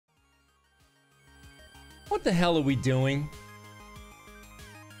What the hell are we doing?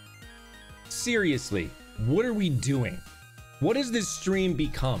 Seriously, what are we doing? What has this stream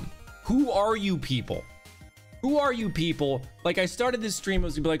become? Who are you people? Who are you people? Like, I started this stream, I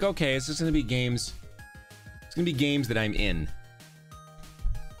was gonna be like, okay, it's just gonna be games. It's gonna be games that I'm in.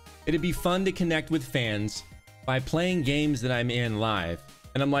 It'd be fun to connect with fans by playing games that I'm in live.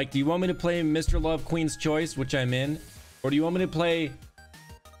 And I'm like, do you want me to play Mr. Love Queen's Choice, which I'm in? Or do you want me to play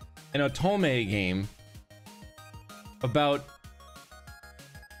an Otome game about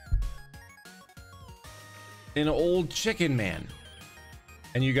an old chicken man?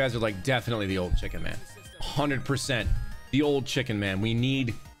 And you guys are like, definitely the old chicken man. 100% the old chicken man. We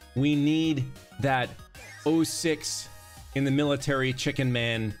need that 06 in the military chicken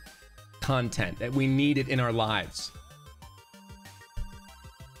man content. That we need it in our lives.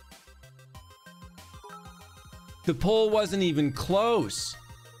 The poll wasn't even close.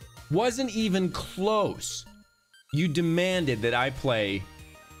 Wasn't even close. You demanded that I play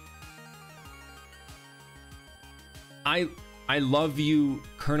I love you,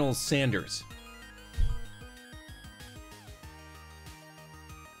 Colonel Sanders.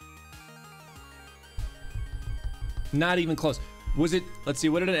 Not even close. Was it? Let's see.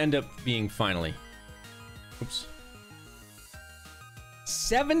 What did it end up being finally? Oops.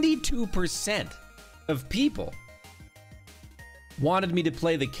 72% of people wanted me to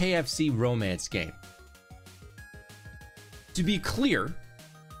play the KFC romance game. To be clear,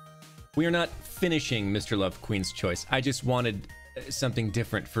 we are not finishing Mr. Love Queen's Choice. I just wanted something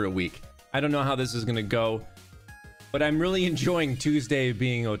different for a week. I don't know how this is gonna go, but I'm really enjoying Tuesday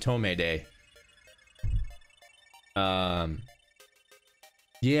being Otome Day.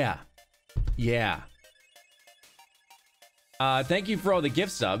 Yeah. Thank you for all the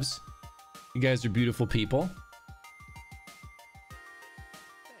gift subs. You guys are beautiful people.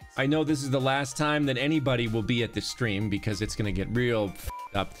 I know this is the last time that anybody will be at the stream because it's gonna get real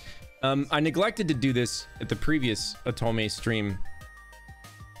f***ed up. I neglected to do this at the previous Otome stream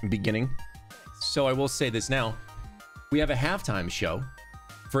beginning, so I will say this now. We have a halftime show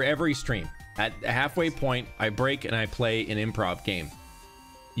for every stream. At a halfway point, I break and I play an improv game.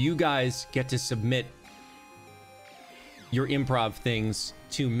 You guys get to submit your improv things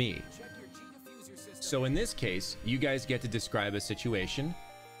to me. So in this case, you guys get to describe a situation,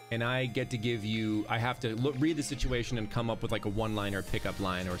 and I get to give you, I have to read the situation and come up with like a one-liner pickup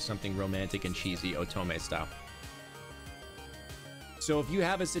line or something romantic and cheesy Otome style. So if you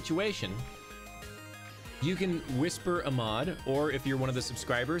have a situation, you can whisper a mod, or if you're one of the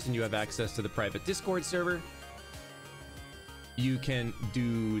subscribers and you have access to the private Discord server, you can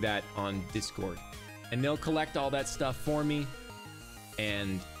do that on Discord. And they'll collect all that stuff for me,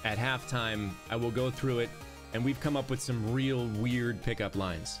 and at halftime, I will go through it, and we've come up with some real weird pickup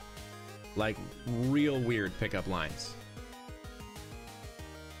lines. Like, real weird pickup lines.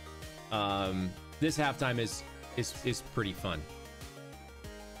 This halftime is pretty fun.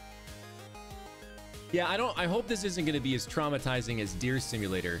 Yeah, I hope this isn't going to be as traumatizing as Deer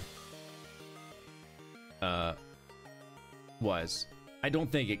Simulator was. I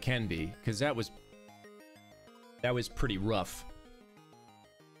don't think it can be, because that was pretty rough.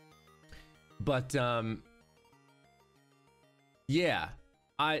 But yeah,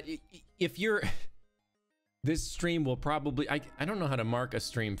 if you're this stream will probably, I don't know how to mark a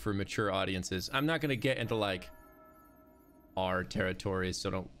stream for mature audiences. I'm not going to get into like our territories, so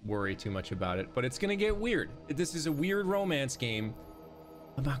don't worry too much about it, but it's gonna get weird. This is a weird romance game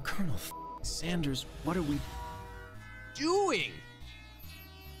about Colonel Sanders. What are we doing?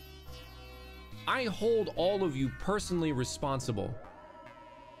 I hold all of you personally responsible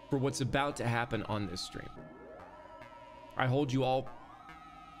for what's about to happen on this stream. I hold you all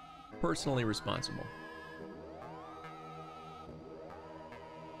personally responsible.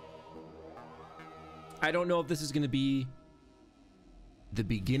 I don't know if this is going to be the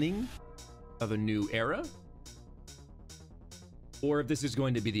beginning of a new era, or if this is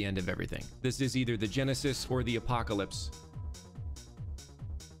going to be the end of everything. This is either the genesis or the apocalypse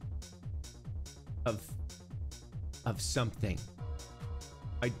of something.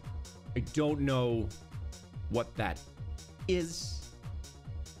 I don't know what that is.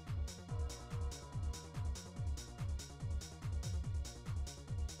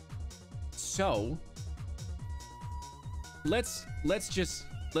 So let's just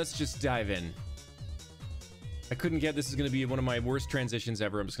dive in. I couldn't get, this is going to be one of my worst transitions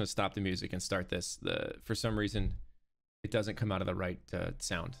ever. I'm just going to stop the music and start this. For some reason it doesn't come out of the right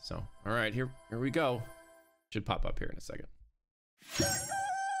sound. So all right, here we go. Should pop up here in a second.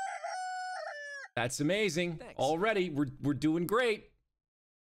 That's amazing. Thanks. Already we're doing great.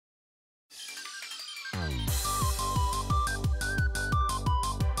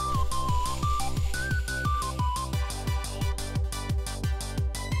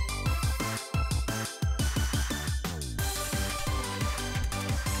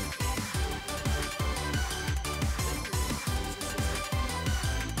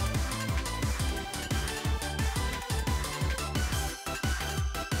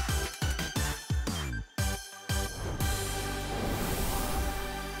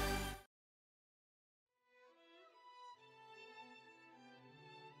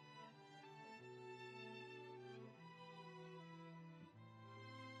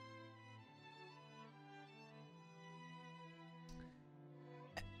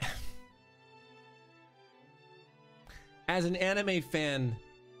 As an anime fan,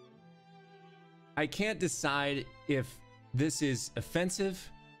 I can't decide if this is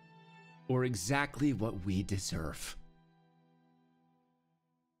offensive or exactly what we deserve.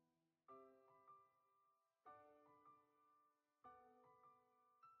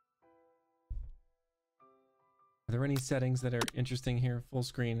 Are there any settings that are interesting here? Full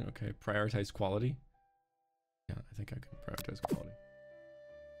screen. Okay. Prioritize quality. Yeah, I think I can prioritize quality.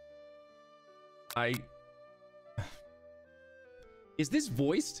 Is this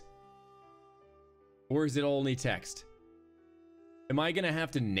voiced? Or is it only text? Am I gonna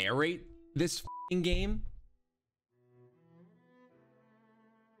have to narrate this f***ing game?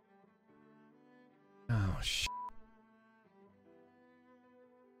 Oh, shit.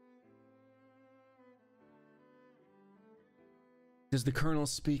 Does the Colonel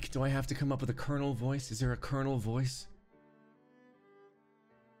speak? Do I have to come up with a Colonel voice? Is there a Colonel voice?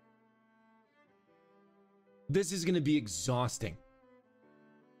 This is gonna be exhausting.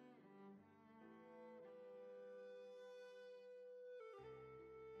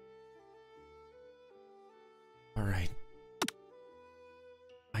 All right.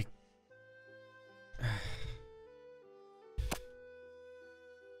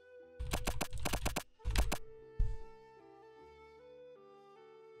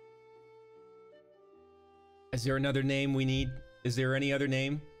 Is there another name we need? Is there any other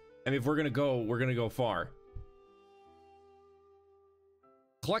name? I mean, if we're gonna go far.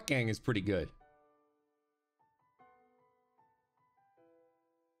 Cluck-gang is pretty good.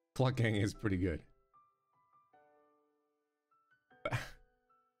 Cluck-gang is pretty good.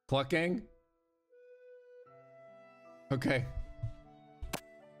 Cluck-gang? Okay.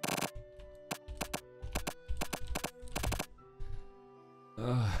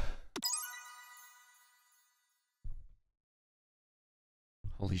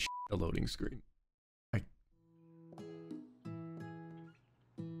 Holy shit, a loading screen.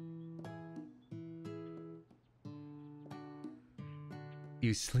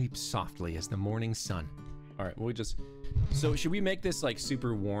 You sleep softly as the morning sun. All right, we'll just... So should we make this like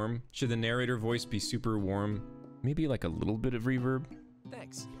super warm? Should the narrator voice be super warm? Maybe like a little bit of reverb?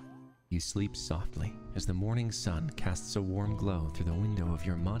 Thanks. You sleep softly as the morning sun casts a warm glow through the window of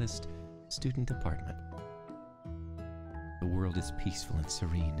your modest student apartment. The world is peaceful and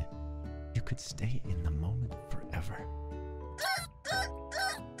serene. You could stay in the moment forever.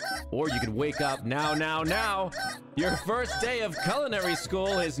 Or you could wake up now. Your first day of culinary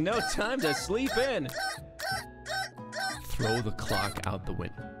school is no time to sleep in. Throw the clock out the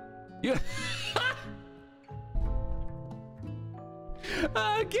window. Yeah.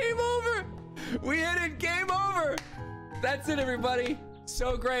 Game over. We hit it. Game over. That's it, everybody.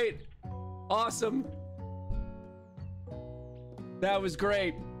 So great. Awesome. That was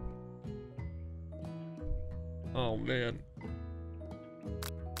great. Oh, man.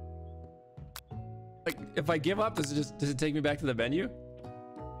 Like, if I give up, does it take me back to the menu?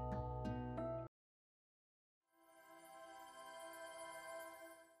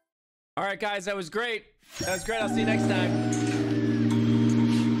 All right, guys, that was great. That was great. I'll see you next time.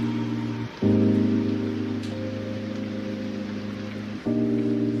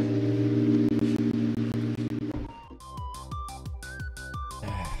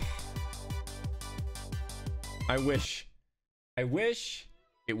 I wish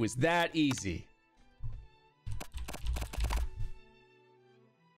it was that easy.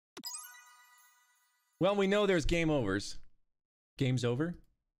 Well, we know there's game overs. Game's over?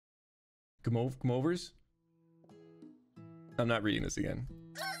 Come overs? I'm not reading this again.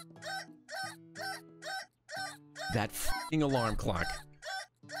 That f***ing alarm clock.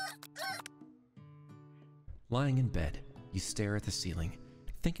 Lying in bed, you stare at the ceiling,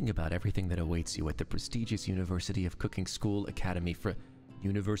 thinking about everything that awaits you at the prestigious University of Cooking School Academy for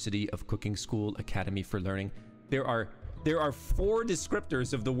Learning. There are 4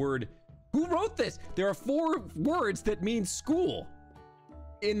 descriptors of the word. Who wrote this? There are 4 words that mean school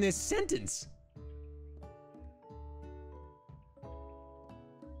in this sentence.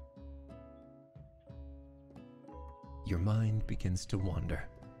 Your mind begins to wander.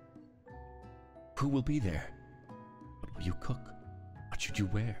 Who will be there? What will you cook? What should you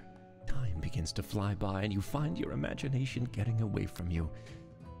wear? Time begins to fly by and you find your imagination getting away from you.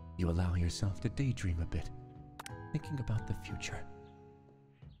 You allow yourself to daydream a bit, thinking about the future.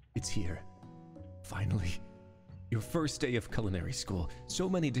 It's here. Finally. Your first day of culinary school. So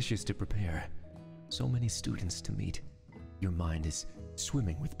many dishes to prepare. So many students to meet. Your mind is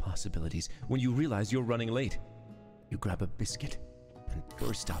swimming with possibilities when you realize you're running late. You grab a biscuit and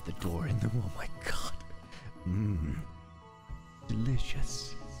burst out the door in the... Oh my god. Mmm.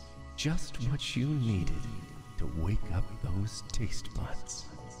 Delicious. Just what you needed to wake up those taste buds.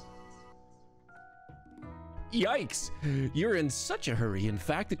 Yikes! You're in such a hurry, in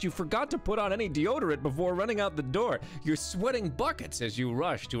fact, that you forgot to put on any deodorant before running out the door. You're sweating buckets as you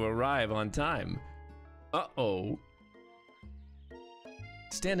rush to arrive on time. Uh-oh.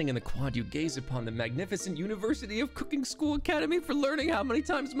 Standing in the quad, you gaze upon the magnificent University of Cooking School Academy for Learning. How many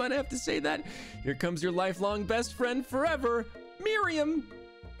times might I have to say that? Here comes your lifelong best friend forever, Miriam.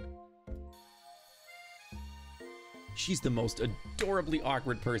 She's the most adorably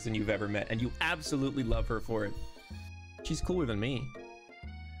awkward person you've ever met, and you absolutely love her for it. She's cooler than me.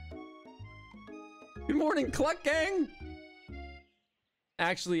 Good morning, Cluck Gang!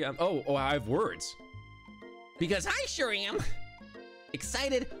 Actually, I have words. Because I sure am.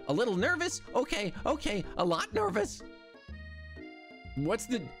 Excited, a little nervous, okay, a lot nervous.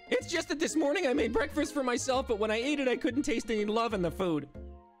 It's just that this morning I made breakfast for myself, but when I ate it, I couldn't taste any love in the food.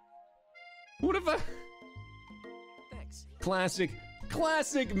 What if I... Classic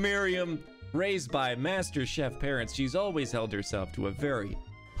Miriam. Raised by master chef parents, she's always held herself to a very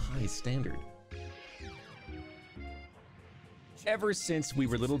high standard. Ever since we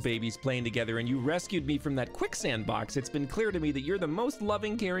were little babies playing together and you rescued me from that quicksand box, it's been clear to me that you're the most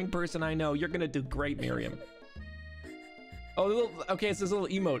loving, caring person I know. You're gonna do great, Miriam. Okay, it's those little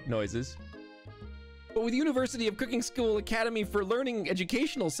emote noises. But with University of Cooking School Academy for Learning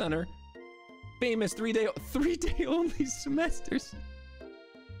Educational Center, famous three-day only semesters.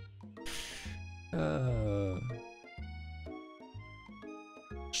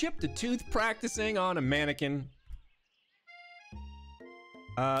 Chipped a tooth practicing on a mannequin.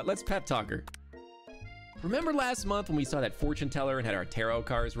 Let's pep talk her. Remember last month when we saw that fortune teller and had our tarot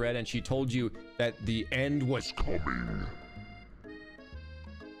cards read and she told you that the end was coming?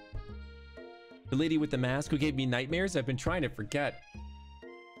 The lady with the mask who gave me nightmares, I've been trying to forget.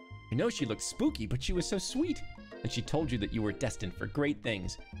 I know she looked spooky, but she was so sweet. And she told you that you were destined for great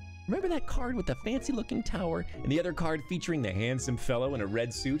things. Remember that card with the fancy looking tower and the other card featuring the handsome fellow in a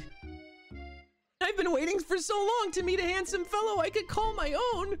red suit? I've been waiting for so long to meet a handsome fellow I could call my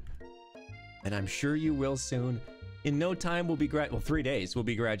own. And I'm sure you will soon. In no time we'll be 3 days we'll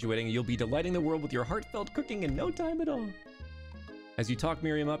be graduating and you'll be delighting the world with your heartfelt cooking in no time at all. As you talk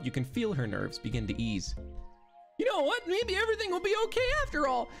Miriam up, you can feel her nerves begin to ease. You know what? Maybe everything will be okay after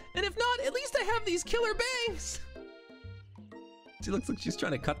all. And if not, at least I have these killer bangs. She looks like she's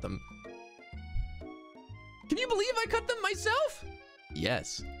trying to cut them. Can you believe I cut them myself?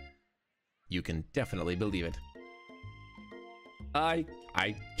 Yes. You can definitely believe it. I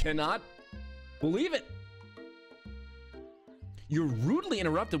cannot believe it. You're rudely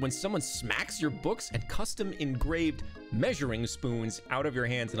interrupted when someone smacks your books and custom engraved measuring spoons out of your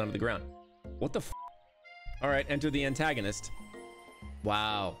hands and onto the ground. What the f? All right, enter the antagonist.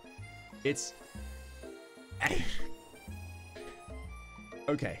 Wow. It's...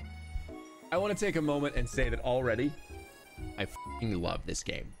 Okay. I want to take a moment and say that already, I f***ing love this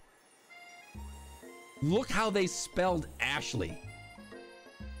game. Look how they spelled Ashley.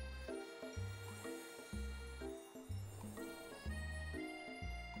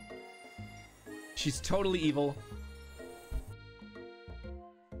 She's totally evil.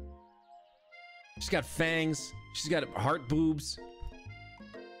 She's got fangs. She's got heart boobs.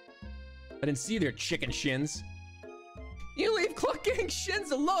 I didn't see their chicken shins. You leave Cluck Gang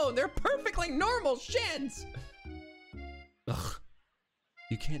shins alone. They're perfectly normal shins. Ugh.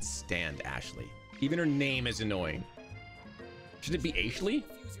 You can't stand Ashley. Even her name is annoying. Should it be Ashley?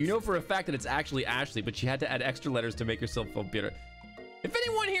 You know for a fact that it's actually Ashley, but she had to add extra letters to make herself feel bitter. If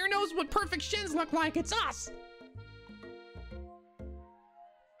anyone here knows what perfect shins look like, it's us.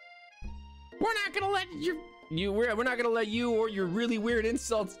 We're not gonna let we're not gonna let you or your really weird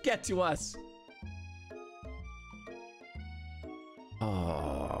insults get to us.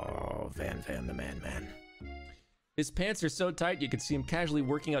 Oh, Van the man. His pants are so tight you can see him casually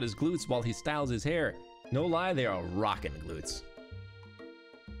working out his glutes while he styles his hair. No lie, they are rockin' glutes.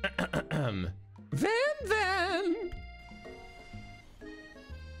 Van!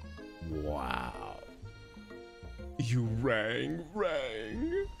 Wow. You rang.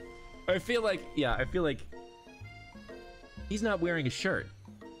 I feel like he's not wearing a shirt.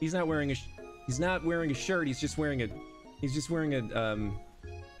 He's not wearing a shirt. He's just wearing a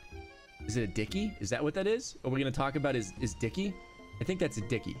is it a dickie? Is that what that is? Are we gonna talk about is dickie? I think that's a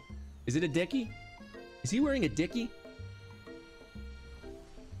dickie. Is it a dickie? Is he wearing a dickie?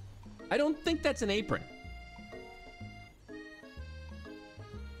 I don't think that's an apron.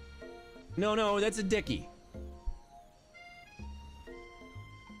 No, that's a dickie.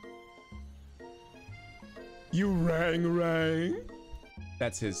 You rang.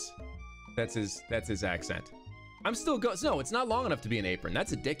 That's his accent. I'm still no, it's not long enough to be an apron.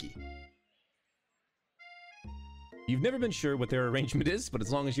 That's a dickie. You've never been sure what their arrangement is, but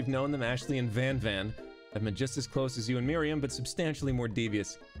as long as you've known them, Ashley and Van have been just as close as you and Miriam, but substantially more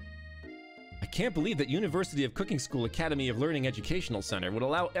devious. I can't believe that University of Cooking School Academy of Learning Educational Center would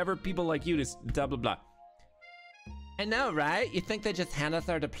allow ever people like you to blah blah blah. I know, right? You think they just hand us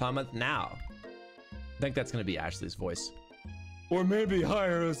our diplomas now? I think that's gonna be Ashley's voice. Or maybe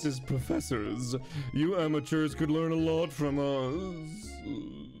hire us as professors. You amateurs could learn a lot from us.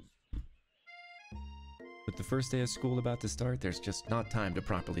 With the first day of school about to start, there's just not time to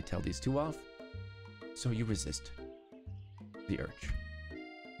properly tell these two off. So you resist the urge.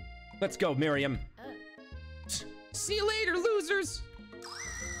 Let's go, Miriam. See you later, losers.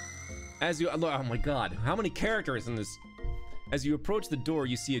 As you, oh my God, how many characters in this? As you approach the door,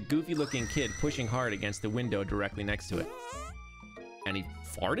 you see a goofy looking kid pushing hard against the window directly next to it. And he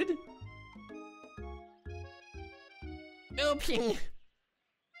farted? Oopsie.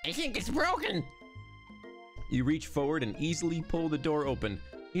 I think it's broken. You reach forward and easily pull the door open.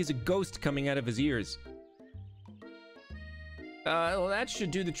 He has a ghost coming out of his ears. Well, that should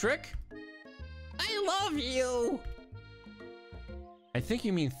do the trick. I love you. I think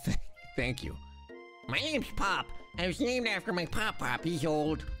you mean thank you. My name's Pop. I was named after my Pop. He's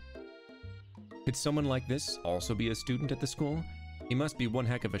old. Could someone like this also be a student at the school? He must be one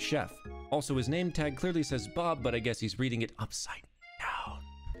heck of a chef. Also, his name tag clearly says Bob, but I guess he's reading it upside down.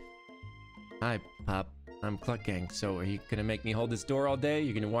 Hi, Pop. I'm Cluck Gang, so are you gonna make me hold this door all day?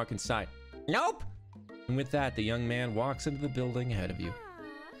 You're gonna walk inside? Nope! And with that, the young man walks into the building ahead of you.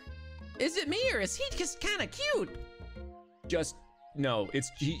 Is it me, or is he just kinda cute? Just, no,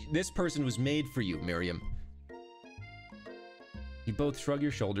 this person was made for you, Miriam. You both shrug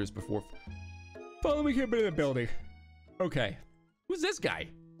your shoulders before... Follow me here in the building. Okay. Who's this guy?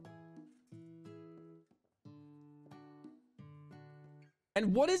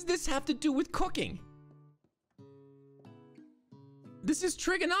 And what does this have to do with cooking? This is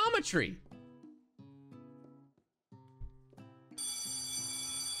trigonometry.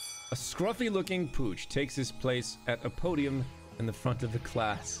 A scruffy-looking pooch takes his place at a podium in the front of the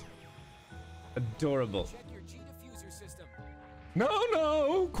class. Adorable.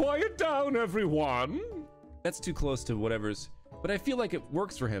 No, quiet down, everyone. That's too close to whatever's, but I feel like it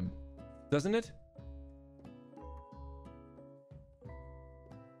works for him, doesn't it?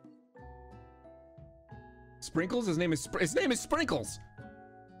 Sprinkles? His name is Sprinkles.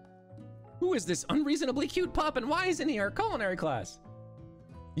 Who is this unreasonably cute pup, and why isn't he our culinary class?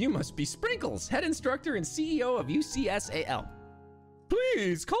 You must be Sprinkles, head instructor and CEO of UCSAL.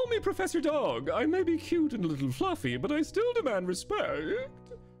 Please, call me Professor Dog. I may be cute and a little fluffy, but I still demand respect.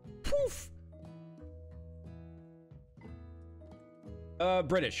 Poof.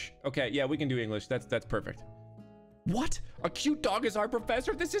 British. Okay, yeah, we can do English. That's perfect. What? A cute dog is our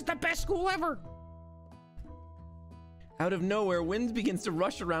professor? This is the best school ever. Out of nowhere, wind begins to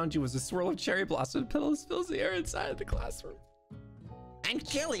rush around you as a swirl of cherry blossom petals fills the air inside the classroom. I'm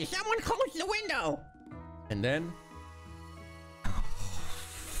chilly. Someone close the window. And then...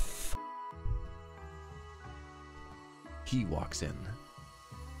 he walks in.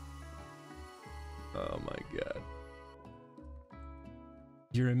 Oh my God.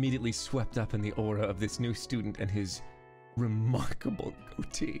 You're immediately swept up in the aura of this new student and his remarkable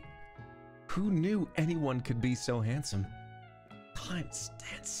goatee. Who knew anyone could be so handsome? Time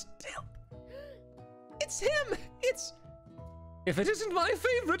stands still. It's him! It's... If it isn't my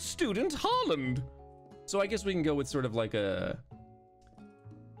favorite student, Holland! So I guess we can go with sort of like a...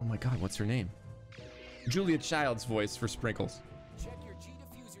 Oh my God, what's her name? Julia Child's voice for Sprinkles.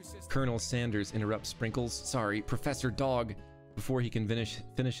 Colonel Sanders interrupts Sprinkles, sorry, Professor Dog, before he can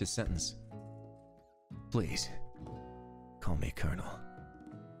finish his sentence. Please, call me Colonel.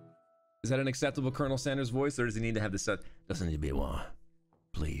 Is that an acceptable Colonel Sanders voice, or does he need to have this? Doesn't need to be one.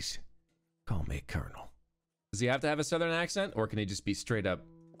 Please, call me Colonel. Does he have to have a Southern accent, or can he just be straight up?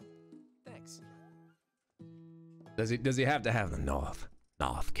 Thanks. Does he have to have the North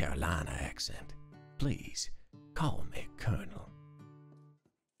Carolina accent? Please, call me Colonel.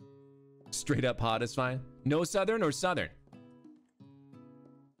 Straight up hot is fine. No Southern or Southern?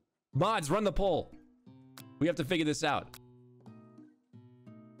 Mods, run the poll. We have to figure this out.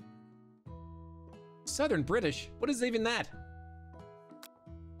 Southern British? What is even that?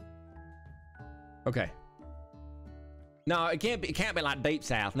 Okay. No, it can't be like Deep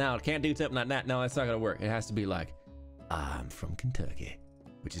South. No, it can't do something like that. No, that's not gonna work. It has to be like, I'm from Kentucky,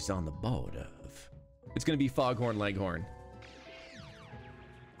 which is on the border of... It's gonna be Foghorn Leghorn.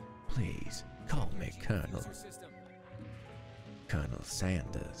 Please, call me Colonel. Colonel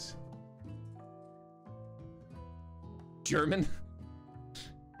Sanders. German?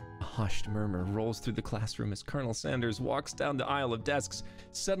 A hushed murmur rolls through the classroom as Colonel Sanders walks down the aisle of desks.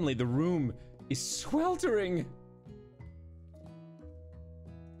 Suddenly, the room is sweltering.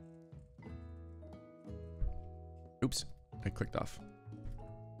 Oops, I clicked off.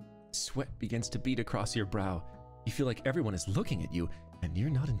 Sweat begins to beat across your brow. You feel like everyone is looking at you, and you're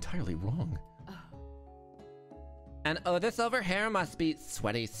not entirely wrong. And this over here must be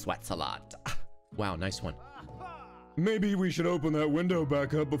Sweaty Sweats a Lot. Wow, nice one. Maybe we should open that window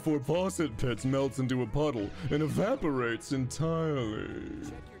back up before Faucet Pits melts into a puddle and evaporates entirely.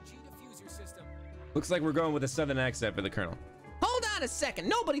 Looks like we're going with a southern accent for the Colonel. Hold on a second.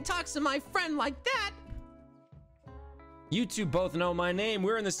 Nobody talks to my friend like that. You two both know my name.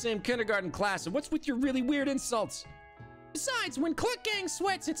 We're in the same kindergarten class. And what's with your really weird insults? Besides, when Click Gang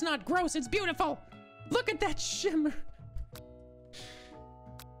sweats, it's not gross, it's beautiful. Look at that shimmer.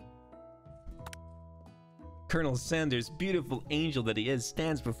 Colonel Sanders, beautiful angel that he is,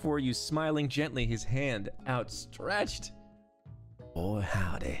 stands before you, smiling gently, his hand outstretched. Boy,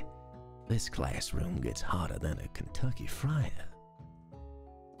 howdy. This classroom gets hotter than a Kentucky fryer.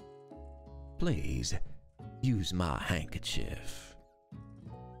 Please, use my handkerchief.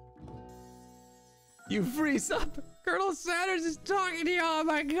 You freeze up. Colonel Sanders is talking to you. Oh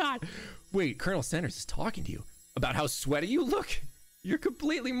my God. Wait, Colonel Sanders is talking to you about how sweaty you look. You're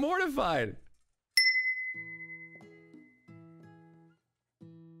completely mortified.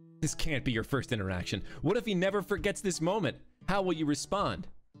 This can't be your first interaction. What if he never forgets this moment? How will you respond?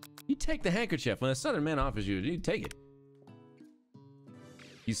 You take the handkerchief. When a southern man offers you take it.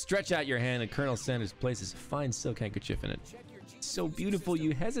 You stretch out your hand and Colonel Sanders places a fine silk handkerchief in it. It's so beautiful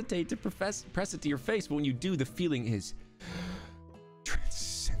you hesitate to press it to your face, but when you do, the feeling is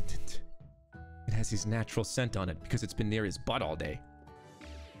transcendent. It has his natural scent on it because it's been near his butt all day.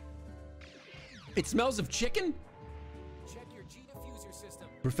 It smells of chicken?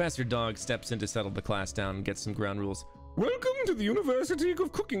 Professor Dog steps in to settle the class down and get some ground rules. Welcome to the University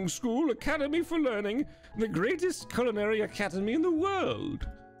of Cooking School Academy for Learning, the greatest culinary academy in the world.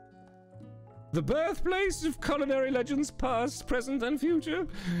 The birthplace of culinary legends past, present, and future.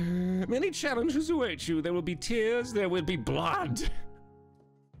 Many challenges await you. There will be tears, there will be blood.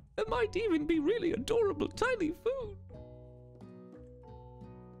 There might even be really adorable tiny food.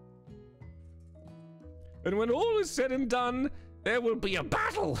 And when all is said and done, there will be a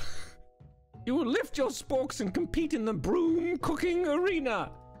battle. You will lift your sporks and compete in the broom cooking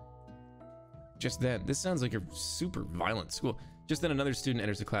arena. Just then, this sounds like a super violent school. Just then another student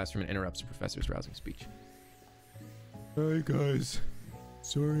enters the classroom and interrupts the professor's rousing speech. Hi guys,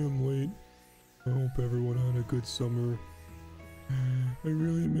 sorry I'm late. I hope everyone had a good summer. I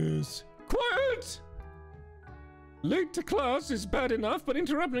really miss... Quiet! Late to class is bad enough, but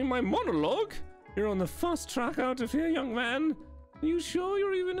interrupting my monologue? You're on the fast track out of here, young man. Are you sure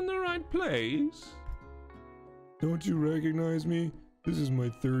you're even in the right place? Don't you recognize me? This is my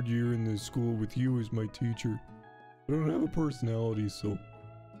third year in this school with you as my teacher. I don't have a personality, so...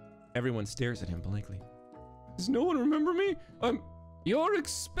 Everyone stares at him blankly. Does no one remember me? You're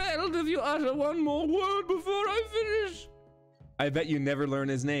expelled if you utter one more word before I finish. I bet you never learn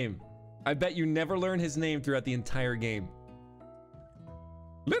his name. I bet you never learn his name throughout the entire game.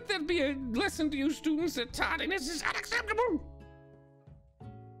 Let that be a lesson to you students that tardiness is unacceptable.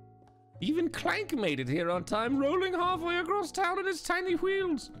 Even Clank made it here on time, rolling halfway across town in his tiny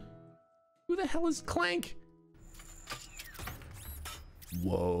wheels. Who the hell is Clank?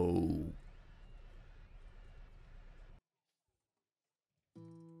 Whoa.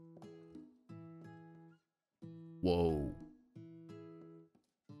 Whoa.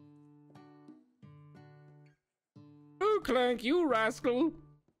 Oh, Clank, you rascal.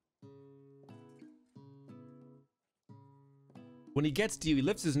 When he gets to you, he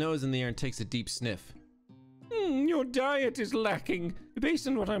lifts his nose in the air and takes a deep sniff. Your diet is lacking. Based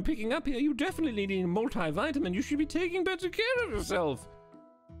on what I'm picking up here, you definitely need a multivitamin. You should be taking better care of yourself.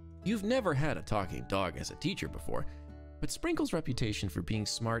 You've never had a talking dog as a teacher before, but Sprinkle's reputation for being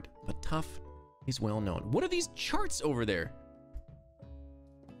smart but tough is well known. What are these charts over there?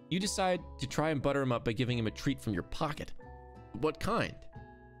 You decide to try and butter him up by giving him a treat from your pocket. What kind?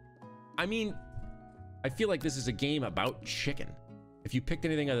 I mean, I feel like this is a game about chicken. If you picked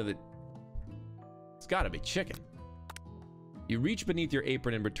anything other than... It's gotta be chicken. You reach beneath your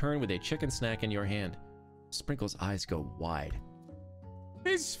apron and return with a chicken snack in your hand. Sprinkle's eyes go wide.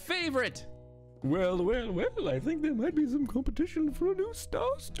 His favorite! Well, well, well, I think there might be some competition for a new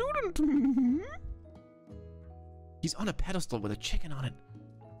star student. He's on a pedestal with a chicken on it.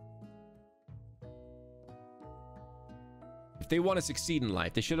 If they want to succeed in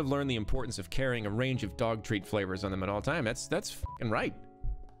life, they should have learned the importance of carrying a range of dog treat flavors on them at all time. That's fucking right.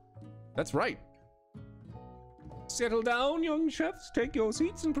 That's right. Settle down, young chefs. Take your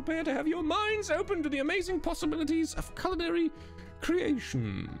seats and prepare to have your minds open to the amazing possibilities of culinary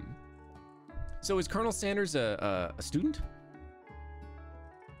creation. So is Colonel Sanders a student?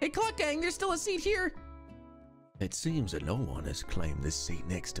 Hey, Clock Gang, there's still a seat here. It seems that no one has claimed this seat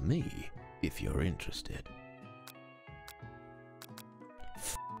next to me, if you're interested.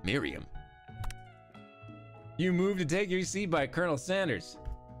 Miriam. You moved to take your seat by Colonel Sanders.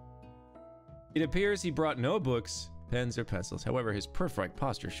 It appears he brought no books, pens, or pencils. However, his perfect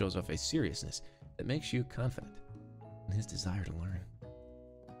posture shows off a seriousness that makes you confident in his desire to learn.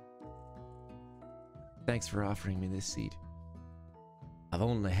 Thanks for offering me this seat. I've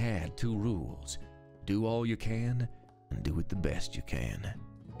only had 2 rules. Do all you can, and do it the best you can.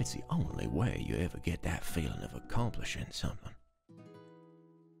 It's the only way you ever get that feeling of accomplishing something.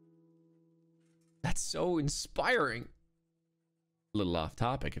 That's so inspiring. A little off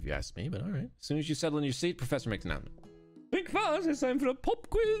topic if you ask me, but all right. As soon as you settle in your seat, Professor makes an announcement. Big fast, it's time for a pop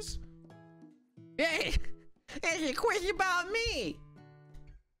quiz. Hey, it's a quiz about me.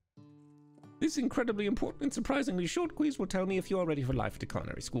 This incredibly important and surprisingly short quiz will tell me if you're ready for life at a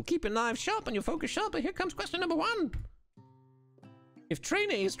culinary school. Keep your knives sharp and your focus sharp, and here comes question number 1. If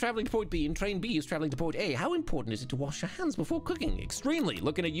train A is traveling to point B and train B is traveling to point A, how important is it to wash your hands before cooking? Extremely.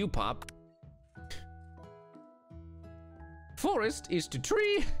 Looking at you, Pop. Forest is to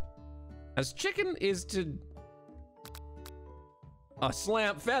tree, as chicken is to a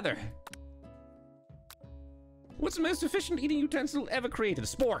slamp feather. What's the most efficient eating utensil ever created? A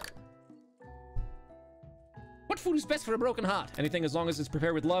spork. What food is best for a broken heart? Anything as long as it's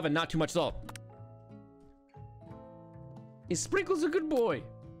prepared with love and not too much salt. Is Sprinkles a good boy?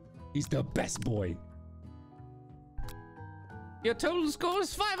 He's the best boy. Your total score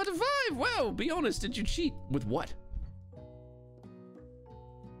is 5 out of 5. Wow, be honest, did you cheat? With what?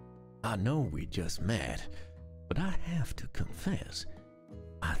 I know we just met, but I have to confess,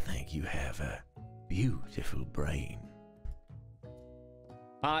 I think you have a beautiful brain.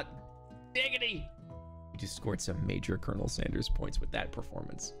 Hot diggity! You just scored some major Colonel Sanders points with that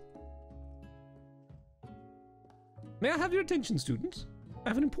performance. May I have your attention, students? I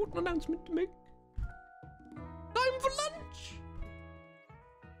have an important announcement to make. Time for lunch!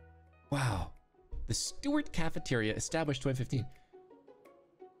 Wow. The Stewart Cafeteria, established 2015.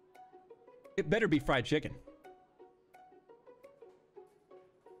 It better be fried chicken.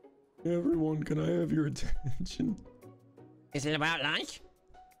 Everyone, can I have your attention? Is it about lunch?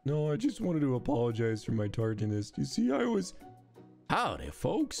 No, I just wanted to apologize for my tardiness. You see, I was... Howdy,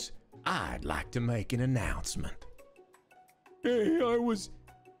 folks. I'd like to make an announcement. Hey, I was...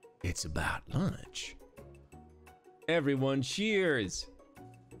 It's about lunch. Everyone cheers.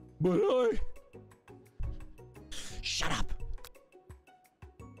 But I... Shut up.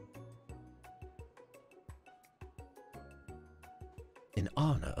 In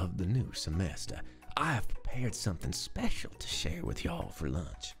honor of the new semester, I have prepared something special to share with y'all for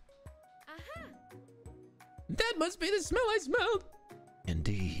lunch. That must be the smell I smelled.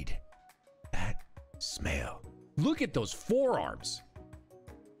 Indeed, that smell. Look at those forearms.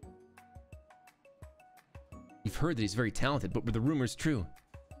 You've heard that he's very talented, but were the rumors true?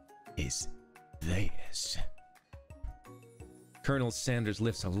 Is this. Colonel Sanders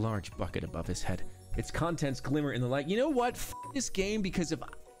lifts a large bucket above his head. Its contents glimmer in the light. You know what? F this game because of...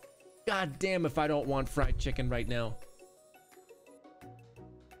 God damn if I don't want fried chicken right now.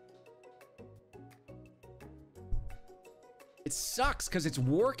 It sucks because it's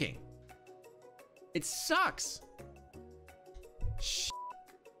working. It sucks. Shh.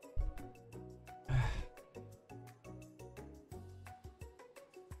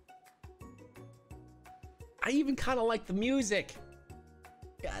 I even kind of like the music.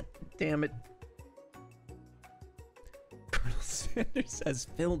 God damn it. Colonel Sanders has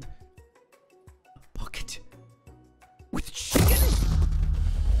filled a bucket with chicken.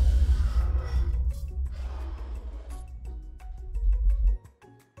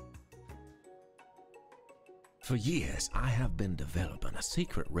 For years, I have been developing a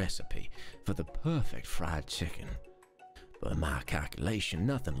secret recipe for the perfect fried chicken. By my calculation,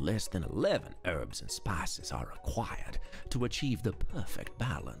 nothing less than 11 herbs and spices are required to achieve the perfect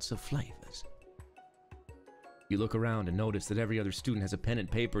balance of flavors. You look around and notice that every other student has a pen and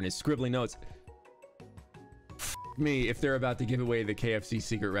paper and is scribbling notes. F me if they're about to give away the KFC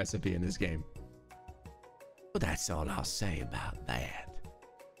secret recipe in this game. But that's all I'll say about that.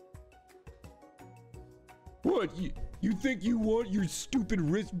 What? You think you want your stupid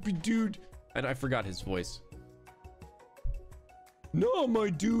recipe, dude? And I forgot his voice. No, my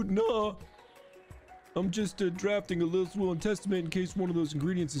dude, nah. I'm just drafting a little will and testament in case one of those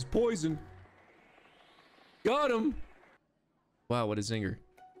ingredients is poison. Got him. Wow, what a zinger.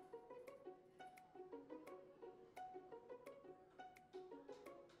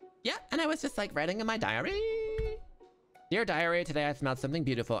 Yeah, and I was just like writing in my diary. Dear diary, today I smelled something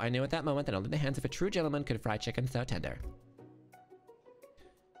beautiful. I knew at that moment that only the hands of a true gentleman could fry chicken so tender.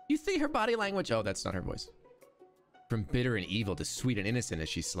 You see her body language? Oh, that's not her voice. From bitter and evil to sweet and innocent as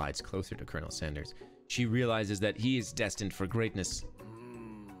she slides closer to Colonel Sanders, she realizes that he is destined for greatness.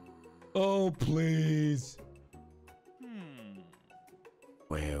 Oh, please.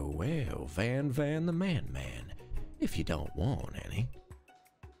 Well, well, Van the Man. If you don't want any.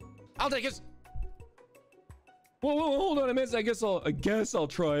 I'll take his. Whoa, hold on a minute. I guess I'll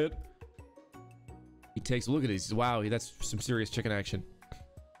try it. He takes a look at it. He says, wow, that's some serious chicken action.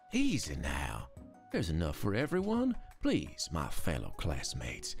 Easy now. There's enough for everyone. Please, my fellow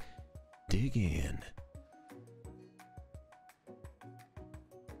classmates, dig in.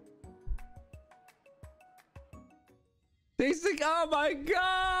 Tasting, oh my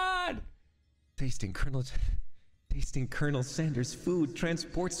God! Tasting Colonel Sanders' food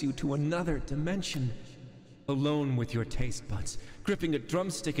transports you to another dimension. Alone with your taste buds, gripping a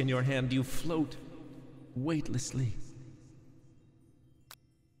drumstick in your hand, you float weightlessly.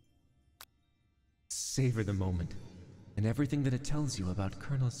 Savor the moment and everything that it tells you about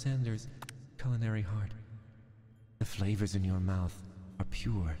Colonel Sanders' culinary heart. The flavors in your mouth are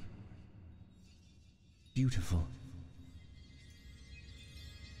pure, beautiful,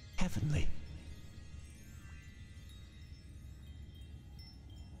 heavenly.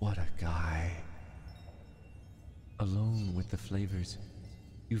 What a guy. Alone with the flavors,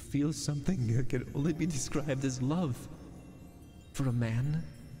 you feel something that can only be described as love. For a man?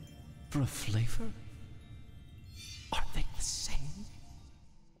 For a flavor? Are they the same?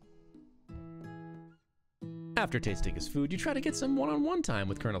 After tasting his food, you try to get some one-on-one time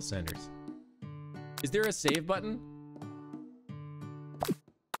with Colonel Sanders. Is there a save button?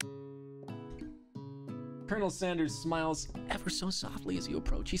 Colonel Sanders smiles ever so softly as you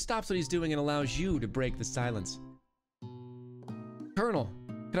approach. He stops what he's doing and allows you to break the silence. Colonel,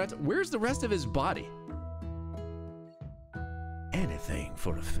 where's the rest of his body? Anything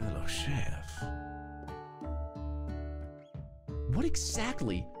for a fellow chef. What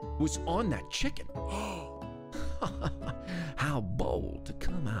exactly was on that chicken? How bold to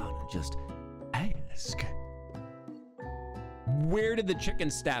come out and just ask. Where did the chicken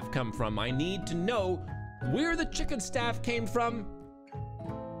staff come from? I need to know where the chicken staff came from.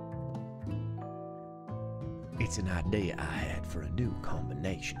 It's an idea I had for a new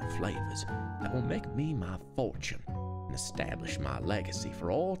combination of flavors that will make me my fortune and establish my legacy for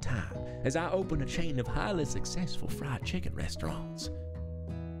all time as I open a chain of highly successful fried chicken restaurants.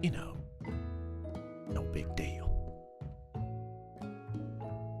 You know, no big deal.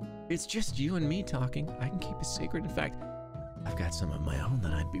 It's just you and me talking. I can keep a secret. In fact, I've got some of my own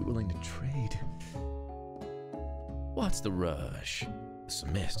that I'd be willing to trade. What's the rush? The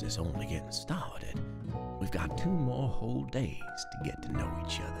semester's only getting started. We've got 2 more whole days to get to know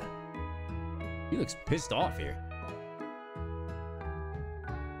each other. He looks pissed off here.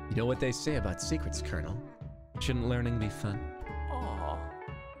 You know what they say about secrets, Colonel? Shouldn't learning be fun? Oh,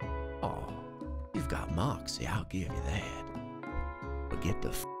 you've got moxie, I'll give you that. But get the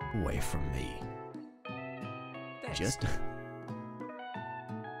f away from me. Just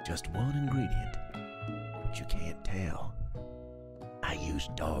one ingredient, but you can't tell. I use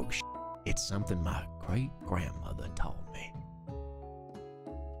dog shit. It's something my great-grandmother taught me.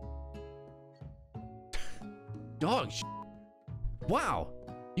 Dog shit. Wow,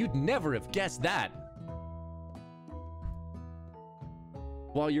 you'd never have guessed that.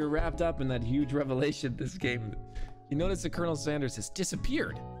 While you're wrapped up in that huge revelation this game, you notice that Colonel Sanders has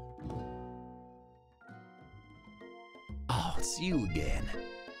disappeared. Oh, it's you again.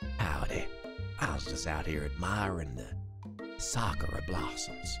 Howdy. I was just out here admiring the sakura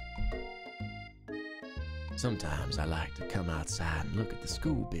blossoms. Sometimes I like to come outside and look at the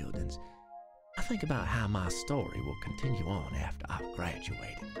school buildings. I think about how my story will continue on after I've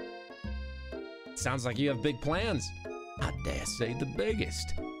graduated. Sounds like you have big plans. I dare say the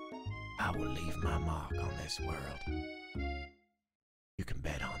biggest. I will leave my mark on this world. You can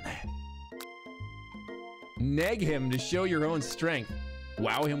bet on that. Neg him to show your own strength.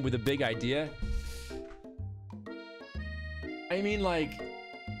 Wow him with a big idea. I mean, like,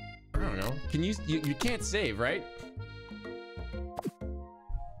 I don't know. Can you can't save, right?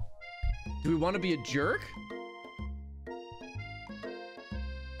 Do we want to be a jerk?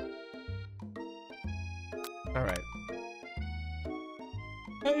 All right.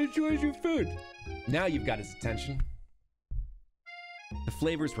 I enjoyed your food. Now you've got his attention. The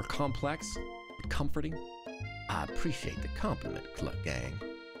flavors were complex, but comforting. I appreciate the compliment, Cluck Gang.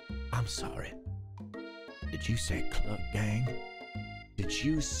 I'm sorry. Did you say Cluck Gang? Did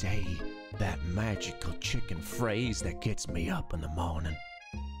you say that magical chicken phrase that gets me up in the morning?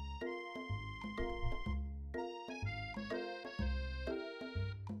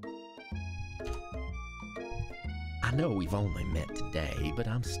 I know we've only met today, but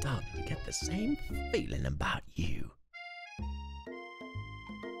I'm starting to get the same feeling about you.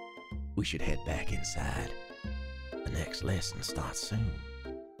 We should head back inside. The next lesson starts soon.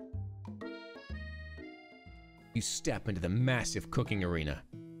 You step into the massive cooking arena,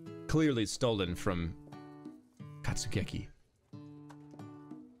 clearly stolen from Katsugeki.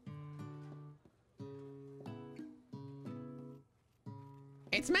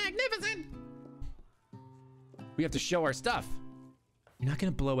 It's magnificent! We have to show our stuff. You're not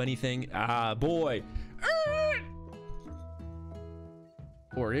gonna blow anything? Ah, boy.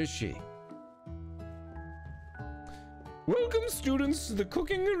 Or is she? Welcome, students, to the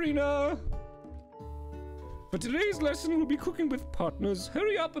cooking arena. For today's lesson, we'll be cooking with partners.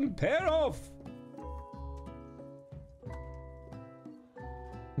 Hurry up and pair off.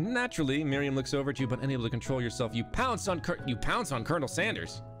 Naturally, Miriam looks over at you, but unable to control yourself, you pounce on Colonel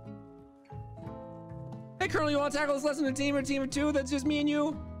Sanders. Hey, Colonel, you want to tackle this lesson in a team or a team of two? That's just me and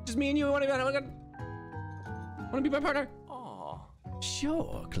you. Just me and you. Want to be my partner? Oh,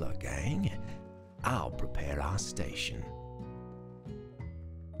 sure, Cluck Gang. I'll prepare our station.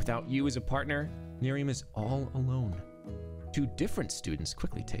 Without you as a partner, Miriam is all alone. Two different students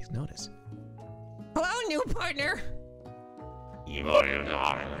quickly take notice. Hello, new partner!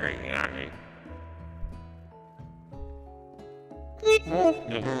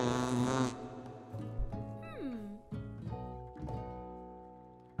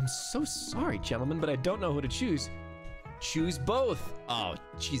 I'm so sorry, gentlemen, but I don't know who to choose. Choose both. Oh,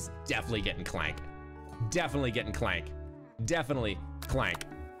 she's definitely getting Clank. Definitely getting Clank. Definitely Clank.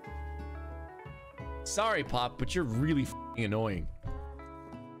 Sorry, Pop, but you're really f***ing annoying.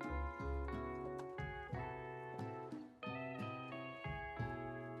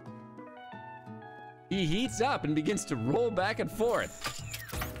 He heats up and begins to roll back and forth.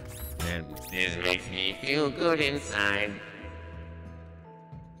 And this makes me feel good inside.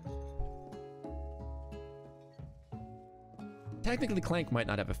 Technically, Clank might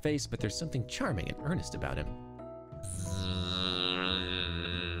not have a face, but there's something charming and earnest about him.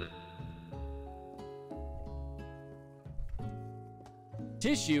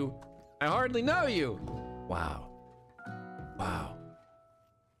 Tissue? I hardly know you. Wow. Wow.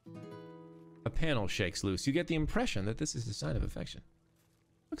 A panel shakes loose. You get the impression that this is a sign of affection.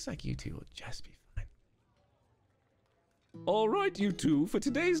 Looks like you two will just be fine. All right, you two. For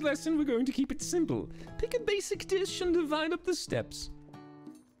today's lesson, we're going to keep it simple. Pick a basic dish and divide up the steps.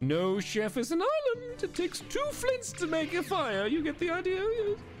 No chef is an island. It takes 2 flints to make a fire. You get the idea?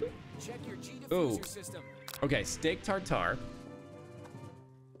 Check your G Oh. diffuser system. Okay, steak tartare.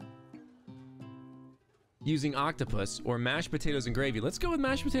 Using octopus or mashed potatoes and gravy. Let's go with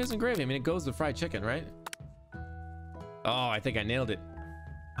mashed potatoes and gravy. I mean, it goes with fried chicken, right? Oh, I think I nailed it.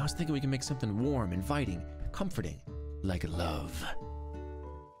 I was thinking we can make something warm, inviting, comforting, like love.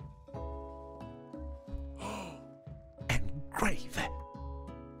 And gravy.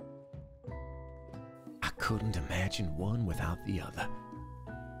 I couldn't imagine one without the other.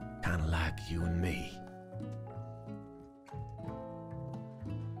 Kinda like you and me.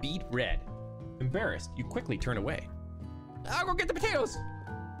 Beet red. Embarrassed, you quickly turn away. I'll go get the potatoes.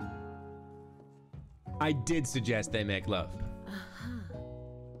 I did suggest they make love.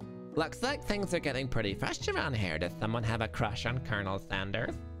 Looks like things are getting pretty fresh around here. Does someone have a crush on Colonel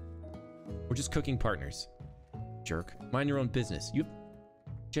Sanders? We're just cooking partners. Jerk. Mind your own business. You have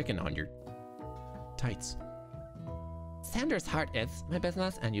chicken on your tights. Sanders' heart is my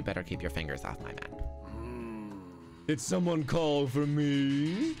business, and you better keep your fingers off my man. Did someone call for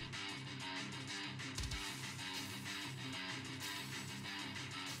me?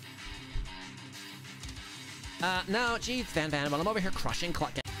 No, geez, Van Van, while I'm over here crushing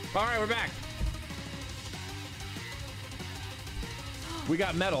Cluck. All right, we're back. We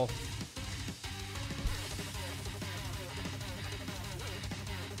got metal.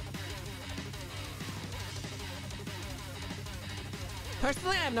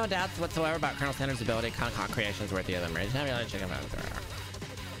 Personally, I have no doubts whatsoever about Colonel Sanders' ability to concoct creations worthy of them. If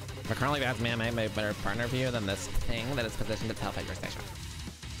a Colonel you ask me, I might be a better partner for you than this thing that is positioned itself at your station.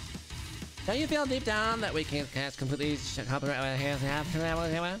 Don't you feel deep down that we can't completely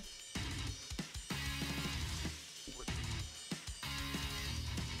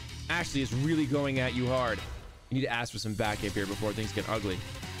Ashley is really going at you hard. You need to ask for some backup here before things get ugly.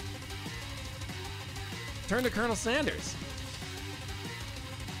 Turn to Colonel Sanders.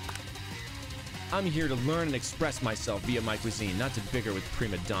 I'm here to learn and express myself via my cuisine, not to bicker with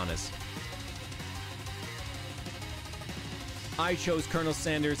prima donnas. I chose Colonel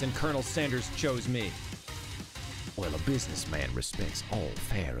Sanders and Colonel Sanders chose me. Well, a businessman respects all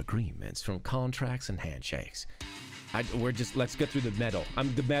fair agreements, from contracts and handshakes. Let's get through the medal.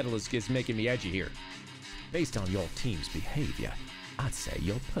 The medal is making me edgy here. Based on your team's behavior, I'd say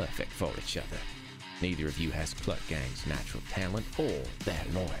you're perfect for each other. Neither of you has Cluck Gang's natural talent or their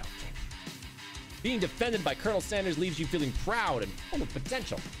loyalty. Being defended by Colonel Sanders leaves you feeling proud and full of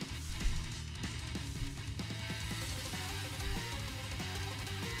potential.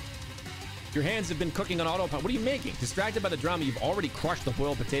 Your hands have been cooking on autopilot. What are you making? Distracted by the drama, you've already crushed the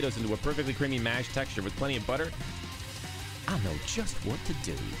boiled potatoes into a perfectly creamy mashed texture with plenty of butter. I know just what to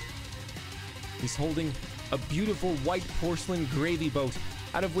do. He's holding a beautiful white porcelain gravy boat,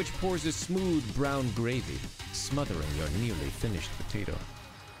 out of which pours a smooth brown gravy, smothering your nearly finished potato.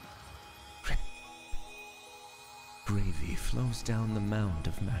 Gravy flows down the mound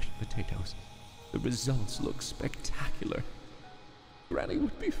of mashed potatoes. The results look spectacular. Granny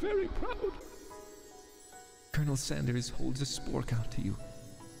would be very proud. Colonel Sanders holds a spork out to you.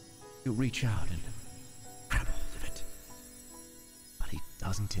 You reach out and grab hold of it. But he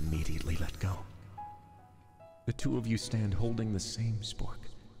doesn't immediately let go. The two of you stand holding the same spork.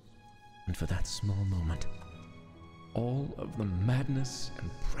 And for that small moment, all of the madness and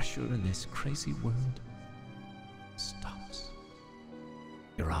pressure in this crazy world stops.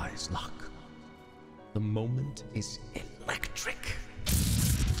 Your eyes lock. The moment is electric.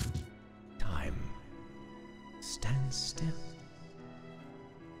 Time stands still.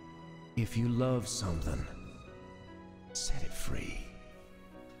 If you love something, set it free.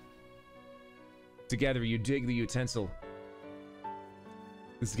 Together, you dig the utensil.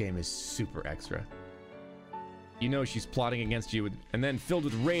 This game is super extra. You know she's plotting against you, and then, filled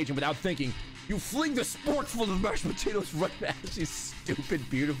with rage and without thinking, you fling the spork full of mashed potatoes right at Ashley's stupid,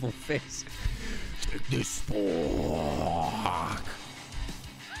 beautiful face. Take this spork.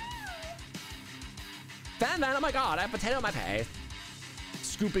 Van, oh my god, I have potato in my face.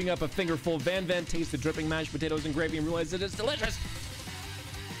 Scooping up a fingerful, Van tastes the dripping mashed potatoes and gravy and realizes it is delicious.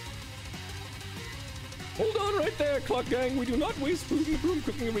 Hold on right there, Cluck Gang. We do not waste food in the broom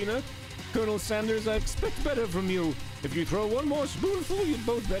cooking arena. Colonel Sanders, I expect better from you. If you throw one more spoonful, you'd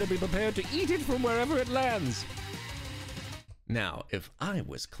both better be prepared to eat it from wherever it lands. Now, if I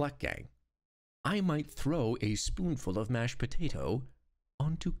was Cluck Gang, I might throw a spoonful of mashed potato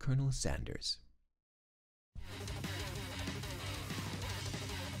onto Colonel Sanders.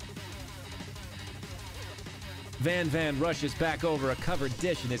 Van rushes back over a covered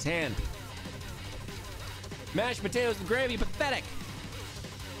dish in his hand. Mashed potatoes and gravy, pathetic.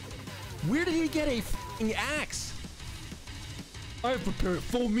 Where did he get a f***ing axe? I have prepared a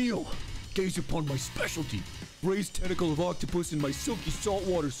full meal. Gaze upon my specialty. Braised tentacle of octopus in my silky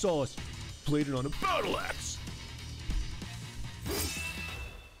saltwater sauce. Plated on a battle axe.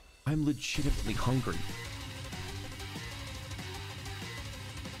 I'm legitimately hungry.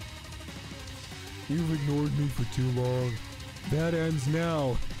 You've ignored me for too long. That ends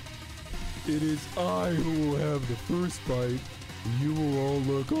now. It is I who will have the first bite, and you will all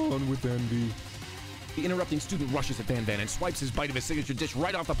look on with envy. The interrupting student rushes at Van and swipes his bite of his signature dish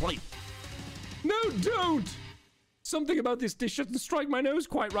right off the plate. No, don't! Something about this dish doesn't strike my nose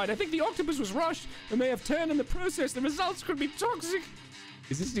quite right. I think the octopus was rushed and may have turned in the process. The results could be toxic.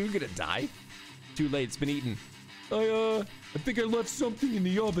 Is this dude gonna die? Too late, it's been eaten. I think I left something in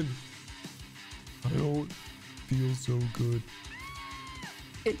the oven. I don't feel so good.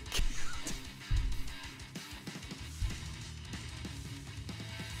 It killed.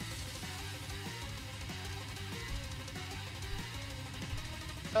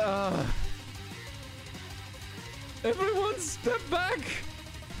 Everyone step back!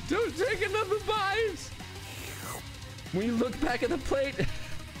 Don't take another bite! When you look back at the plate,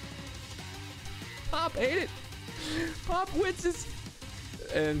 Pop ate it. Pop winces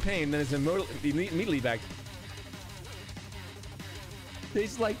in pain, then it's immediately back.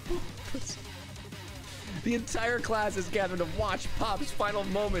 Tastes like puss. The entire class is gathered to watch Pop's final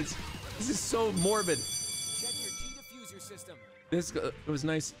moments. This is so morbid. Check your G-diffuser system. This it was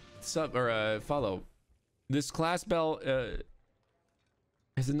nice follow. This class bell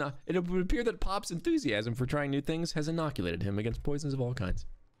has it would appear that Pop's enthusiasm for trying new things has inoculated him against poisons of all kinds.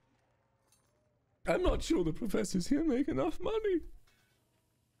 I'm not sure the professors here make enough money.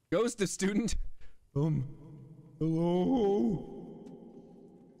 Goes the student. Hello?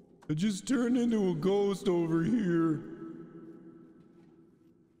 I just turned into a ghost over here.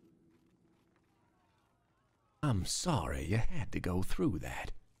 I'm sorry you had to go through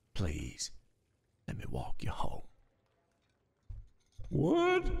that. Please, let me walk you home.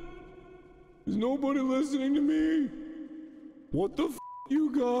 What? Is nobody listening to me? What the f,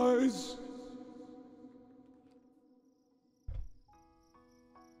 you guys?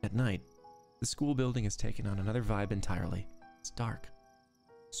 At night, the school building has taken on another vibe entirely. It's dark,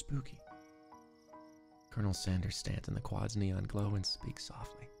 spooky. Colonel Sanders stands in the quad's neon glow and speaks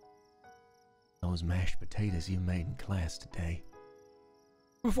softly. Those mashed potatoes you made in class today.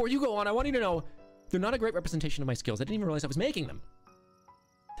 Before you go on, I want you to know they're not a great representation of my skills. I didn't even realize I was making them.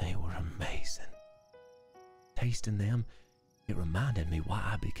 They were amazing. Tasting them, it reminded me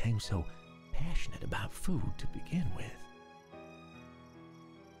why I became so passionate about food to begin with.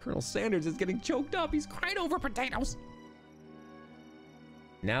 Colonel Sanders is getting choked up. He's crying over potatoes.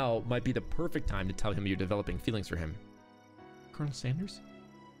 Now might be the perfect time to tell him you're developing feelings for him. Colonel Sanders?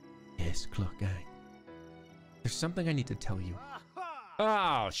 Yes, Cluck Gang. There's something I need to tell you.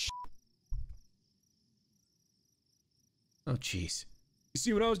 Oh, Oh, jeez. You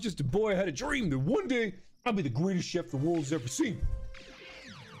see, when I was just a boy, I had a dream that one day I'd be the greatest chef the world's ever seen.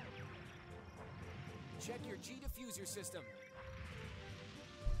 Check your G diffuser system.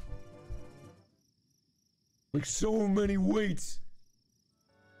 Like so many weights.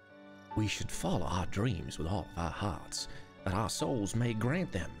 We should follow our dreams with all of our hearts, that our souls may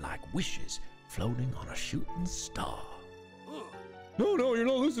grant them like wishes floating on a shooting star. No, you're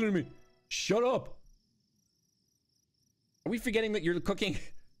not listening to me. Shut up. Are we forgetting that your cooking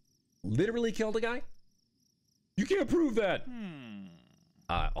literally killed a guy? You can't prove that.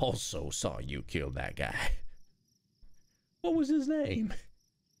 I also saw you kill that guy. What was his name?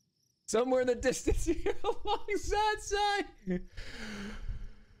 Somewhere in the distance here alongside side.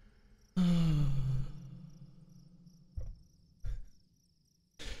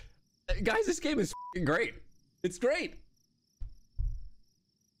 Guys, this game is great. It's great.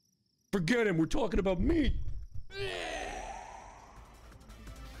 Forget him. We're talking about meat.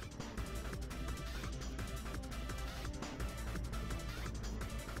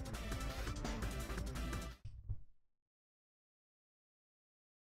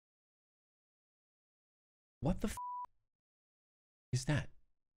 What the is that?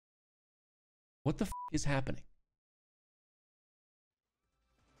 What the is happening?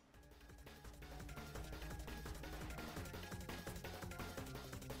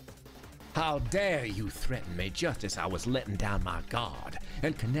 How dare you threaten me just as I was letting down my guard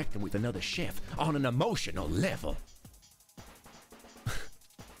and connecting with another chef on an emotional level?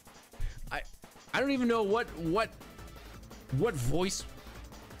 I don't even know what voice.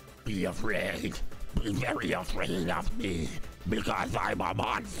 Be afraid. Be very afraid of me. Because I'm a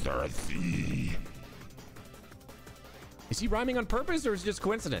monster. See? Is he rhyming on purpose or is it just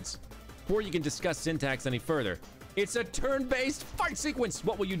coincidence? Before you can discuss syntax any further, it's a turn-based fight sequence.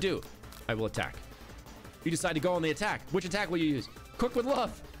 What will you do? I will attack. You decide to go on the attack. Which attack will you use? Cook with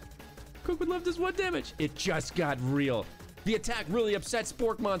love. Cook with love does 1 damage. It just got real. The attack really upset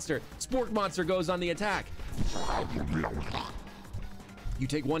Spork Monster. Spork Monster goes on the attack. You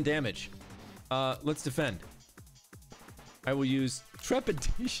take 1 damage. Let's defend. I will use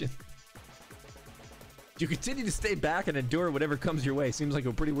trepidation. You continue to stay back and endure whatever comes your way. Seems like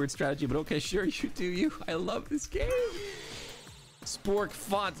a pretty weird strategy, but okay, sure, you do you. I love this game. Spork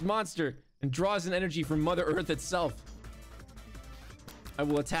fonts monster and draws an energy from Mother Earth itself. I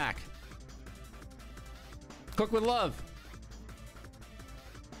will attack. Cook with love.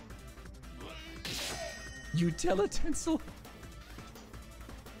 Utilitensile.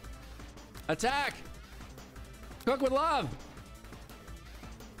 Attack. Cook with love.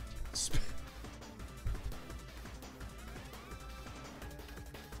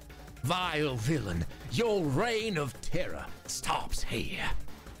 Vile villain, your reign of terror stops here.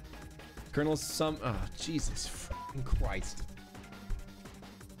 Colonel oh, Jesus fucking Christ.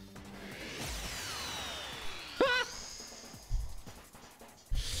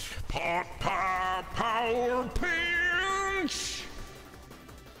 Power pinch.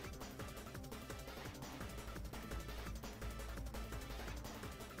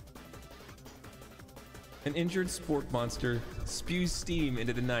 An injured Spork Monster spews steam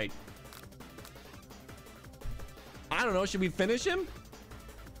into the night. I don't know, should we finish him?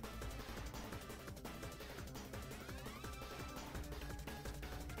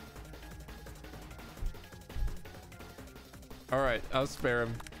 All right, I'll spare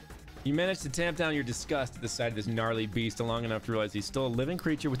him. You managed to tamp down your disgust at the sight of this gnarly beast long enough to realize he's still a living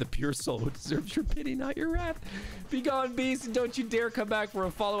creature with a pure soul who deserves your pity, not your wrath. Be gone, beast, and don't you dare come back for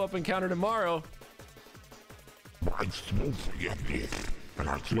a follow-up encounter tomorrow. I won't forget this, and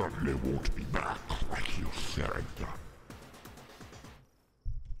I certainly won't be back, like you said.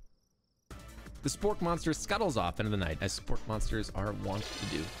 The spork monster scuttles off into the night, as spork monsters are wont to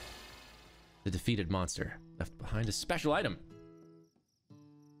do. The defeated monster left behind a special item.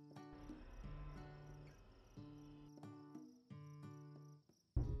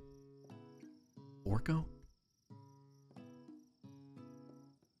 Orko?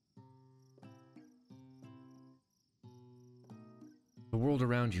 The world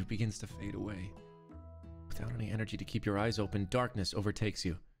around you begins to fade away. Without any energy to keep your eyes open, darkness overtakes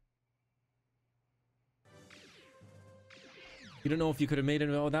you. You don't know if you could have made it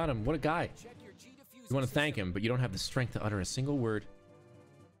without him. What a guy. You want to thank him, but you don't have the strength to utter a single word.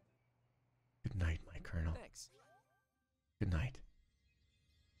 Good night, my colonel. Thanks. Good night.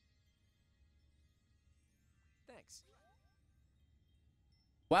 Thanks.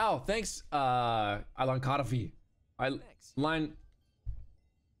 Wow, thanks, Alan Kadafi. Thanks. Line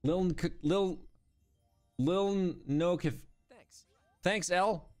Lil Nokif. Thanks. Thanks,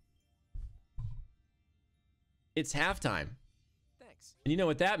 L. It's halftime. Thanks. And you know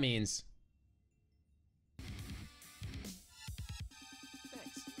what that means. Thanks.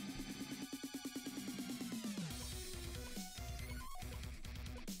 Thanks.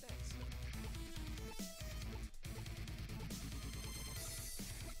 Thanks.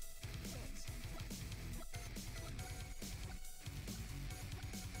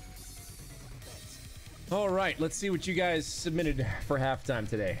 All right, let's see what you guys submitted for halftime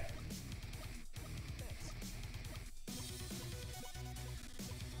today.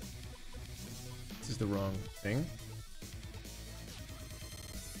 This is the wrong thing.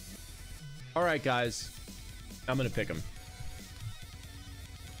 All right, guys. I'm going to pick them.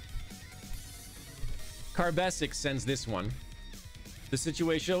 Carbesic sends this one. The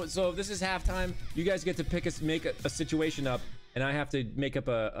situation. So if this is halftime, you guys get to pick us, make a situation up, and I have to make up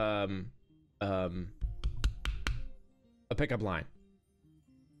a pickup line.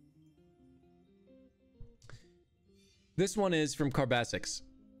 This one is from Carbasics.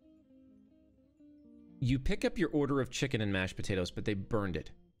 You pick up your order of chicken and mashed potatoes, but they burned it.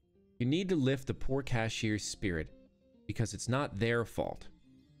 You need to lift the poor cashier's spirit because it's not their fault.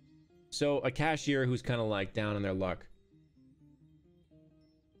 So a cashier who's kind of like down on their luck.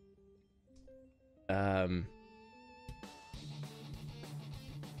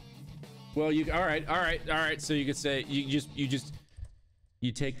 Well, you all right. So you could say you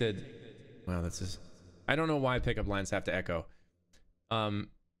take the. Wow, that's just. I don't know why pickup lines have to echo. So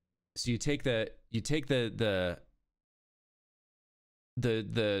you take the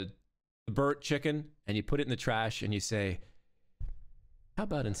burnt chicken and you put it in the trash and you say, "How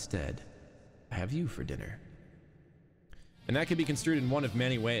about instead, I have you for dinner?" And that can be construed in one of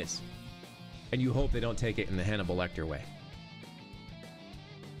many ways. And you hope they don't take it in the Hannibal Lecter way.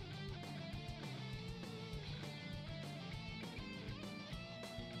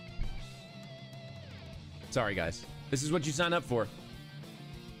 Sorry, guys. This is what you sign up for.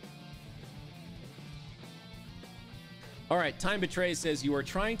 All right, Time Betray says you are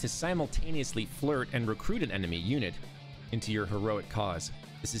trying to simultaneously flirt and recruit an enemy unit into your heroic cause.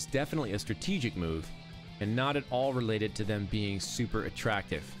 This is definitely a strategic move and not at all related to them being super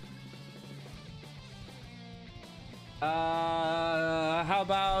attractive. How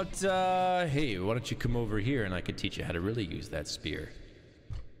about, hey, why don't you come over here and I could teach you how to really use that spear.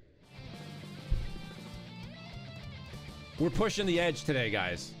 We're pushing the edge today,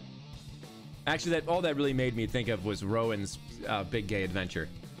 guys. Actually, all that really made me think of was Rowan's Big Gay Adventure.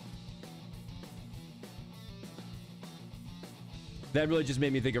 That really just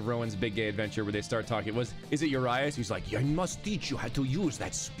made me think of Rowan's Big Gay Adventure where they start talking. Is it Urias? He's like, I must teach you how to use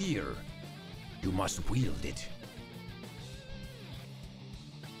that spear. You must wield it.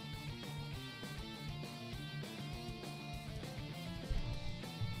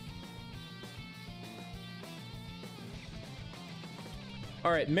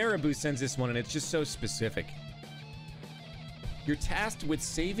 all right, Marabou sends this one and it's just so specific. You're tasked with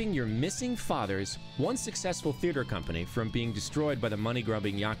saving your missing father's once successful theater company from being destroyed by the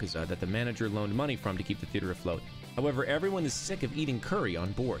money-grubbing Yakuza that the manager loaned money from to keep the theater afloat. However, everyone is sick of eating curry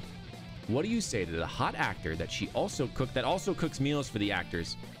on board. What do you say to the hot actor that also cooks meals for the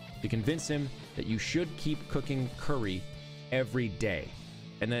actors to convince him that you should keep cooking curry every day?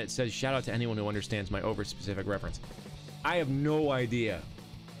 And then it says, shout out to anyone who understands my over-specific reference. I have no idea.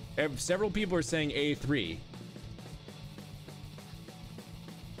 Several people are saying A3.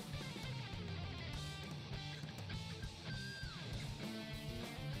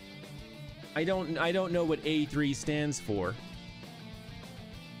 I don't know what A3 stands for.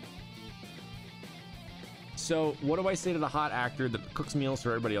 So what do I say to the hot actor that cooks meals for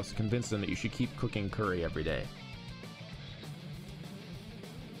everybody else to convince them that you should keep cooking curry every day?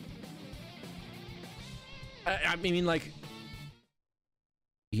 I mean, like,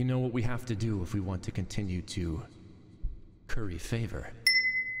 you know what we have to do if we want to continue to curry favor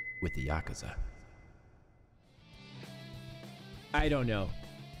with the Yakuza. I don't know.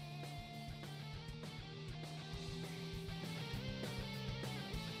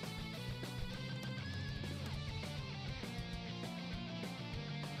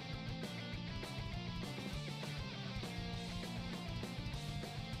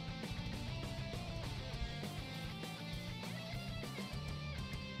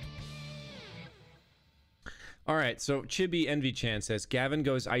 All right, so Chibi Envy Chan says Gavin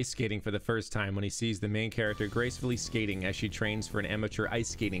goes ice skating for the first time when he sees the main character gracefully skating as she trains for an amateur ice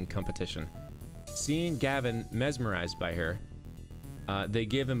skating competition. Seeing Gavin mesmerized by her, they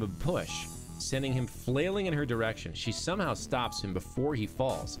give him a push, sending him flailing in her direction. She somehow stops him before he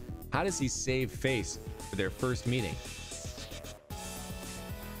falls. How does he save face for their first meeting?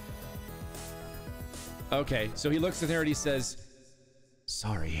 Okay, so he looks at her and he says,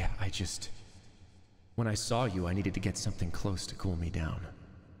 "Sorry, when I saw you, I needed to get something close to cool me down."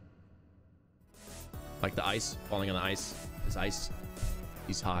 Like the ice, falling on the ice. His ice.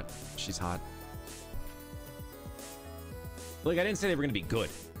 He's hot. She's hot. Look, I didn't say they were going to be good.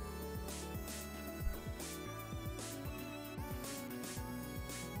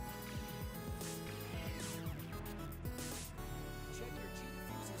 Check your G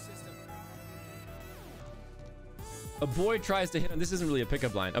diffuser system. A boy tries to hit on... This isn't really a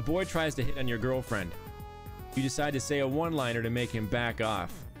pickup line. A boy tries to hit on your girlfriend. You decide to say a one-liner to make him back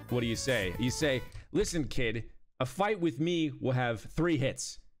off. What do you say? You say, "Listen, kid, a fight with me will have 3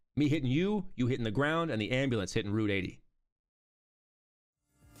 hits. Me hitting you, you hitting the ground, and the ambulance hitting Route 80.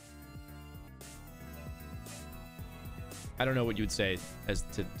 I don't know what you would say as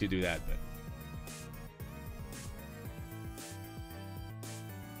to do that, but...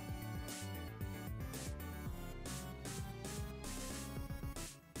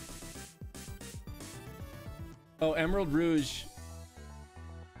 Oh, Emerald Rouge.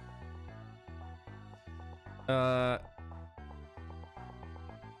 That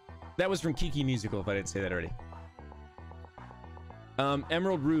was from Kiki Musical, if I didn't say that already.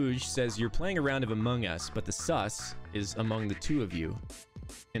 Emerald Rouge says, "You're playing a round of Among Us, but the sus is among the 2 of you."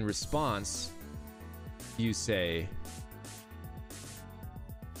 In response, you say,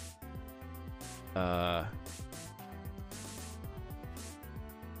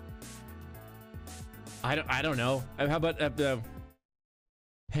 I don't know. How about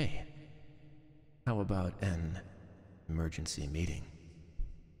Hey, how about an emergency meeting?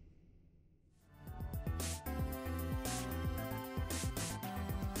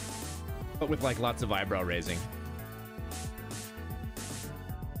 but with like lots of eyebrow raising.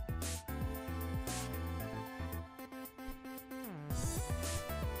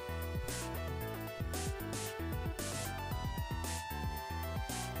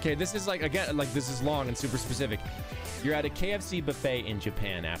 Okay, this is like, again, like this is long and super specific. You're at a KFC buffet in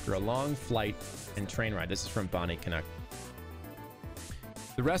Japan after a long flight and train ride. This is from Bonnie Canuck.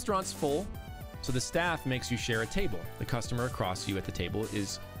 The restaurant's full, so the staff makes you share a table. The customer across you at the table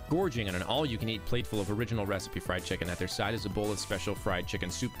is gorging on an all-you-can-eat plate full of original recipe fried chicken. At their side is a bowl of special fried chicken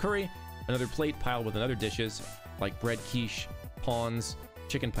soup curry, another plate piled with other dishes like bread quiche, prawns,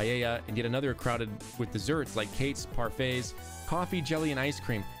 chicken paella, and yet another crowded with desserts like cakes, parfaits, coffee, jelly, and ice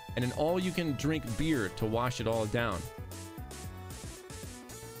cream, and an all-you-can-drink beer to wash it all down.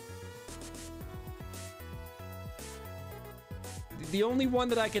 The only one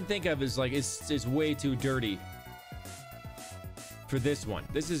that I can think of is like is way too dirty for this one.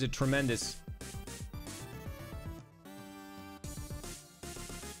 This is a tremendous.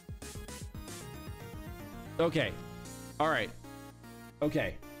 Okay. All right.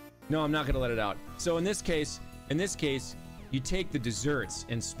 Okay. No, I'm not going to let it out. So in this case, you take the desserts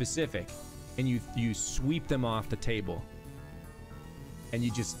in specific and you sweep them off the table. And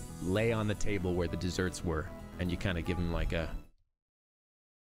you just lay on the table where the desserts were, and you kind of give them like a...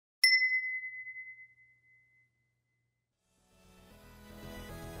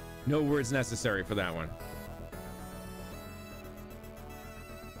 No words necessary for that one.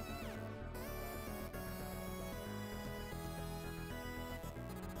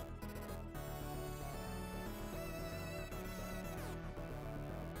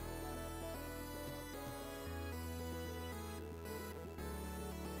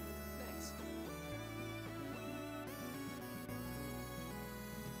 Thanks.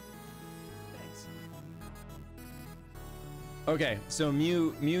 Okay, so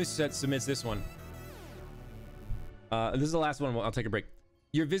Mew submits this one. This is the last one. I'll take a break.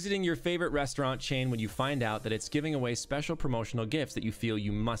 You're visiting your favorite restaurant chain when you find out that it's giving away special promotional gifts that you feel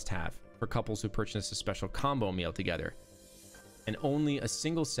you must have for couples who purchase a special combo meal together. And only a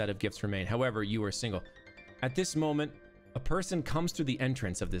single set of gifts remain. However, you are single. At this moment, a person comes through the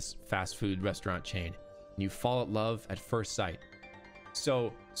entrance of this fast food restaurant chain, and you fall in love at first sight.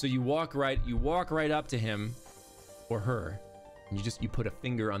 So you walk right up to him or her, and you put a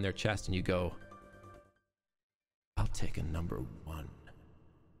finger on their chest and you go, "I'll take a number 1."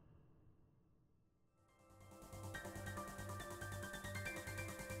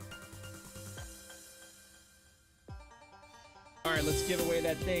 All right, let's give away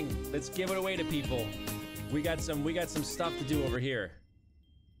that thing. Let's give it away to people. We got some stuff to do over here.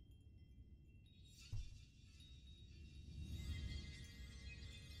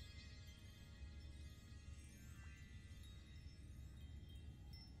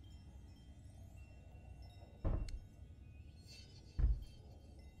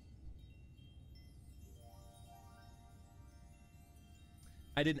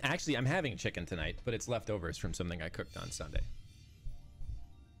 I'm having chicken tonight, but it's leftovers from something I cooked on Sunday.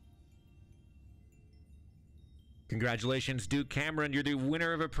 Congratulations, Duke Cameron. You're the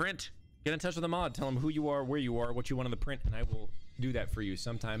winner of a print. Get in touch with the mod. Tell them who you are, where you are, what you want on the print, and I will do that for you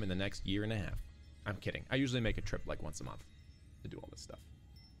sometime in the next year and a half. I'm kidding. I usually make a trip like once a month to do all this stuff.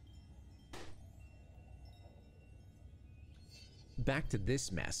 Back to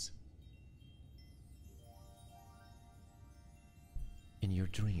this mess. In your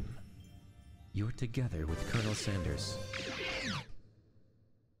dream, you're together with Colonel Sanders.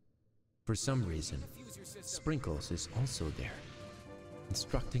 For some reason, Sprinkles is also there,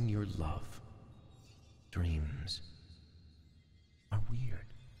 instructing your love. Dreams are weird.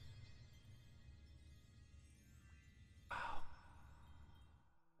 Wow.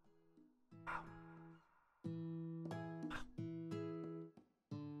 Wow. Wow.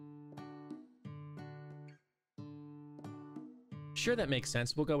 Sure, that makes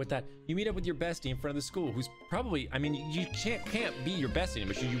sense. We'll go with that. You meet up with your bestie in front of the school, who's probably, I mean, you can't be your bestie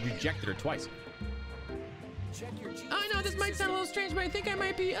anymore, so you rejected her twice. I know this might sound a little strange, but I think I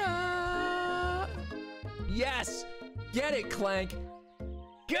might be, Yes! Get it, Clank!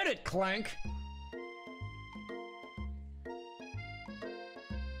 Get it, Clank!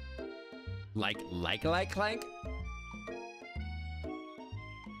 Like Clank?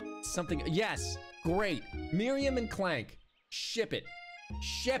 Something, yes! Great! Miriam and Clank. Ship it.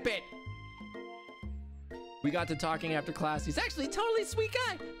 Ship it! We got to talking after class. He's actually a totally sweet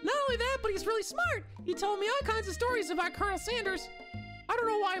guy. Not only that, but he's really smart. He told me all kinds of stories about Colonel Sanders. I don't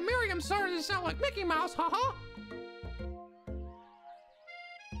know why Miriam started to sound like Mickey Mouse, haha.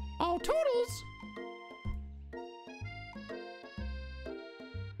 Oh, toodles.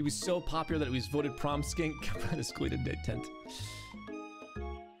 He was so popular that he was voted prom skink by the school tent.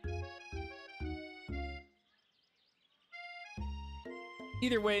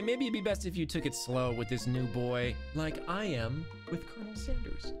 Either way, maybe it'd be best if you took it slow with this new boy, like I am with Colonel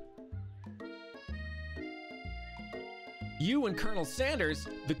Sanders. You and Colonel Sanders,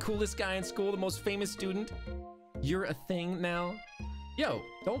 the coolest guy in school, the most famous student, you're a thing now? Yo,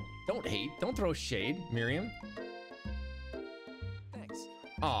 don't hate, don't throw shade, Miriam. Thanks.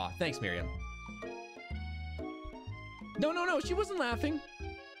 Aw, thanks, Miriam. No, she wasn't laughing.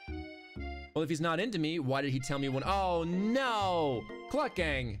 Well, if he's not into me, why did he tell me when? Oh no! Cluck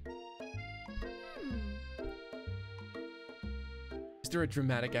Gang! Is there a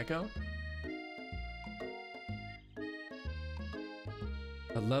dramatic echo?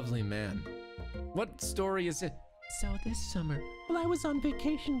 A lovely man. What story is it? So this summer, while I was on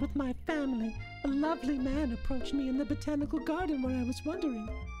vacation with my family, a lovely man approached me in the botanical garden where I was wandering.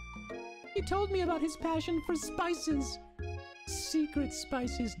 He told me about his passion for spices. Secret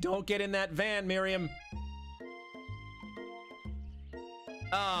spices. Don't get in that van, Miriam.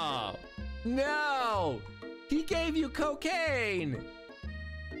 Oh, no! He gave you cocaine!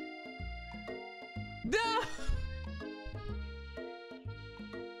 No!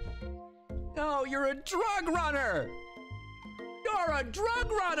 No, you're a drug runner! You're a drug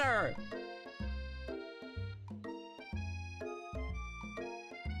runner!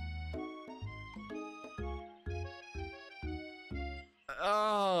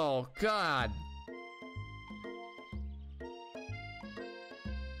 Oh, God.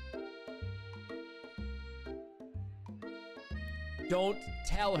 Don't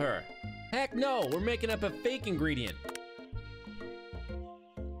tell her. Heck no, we're making up a fake ingredient.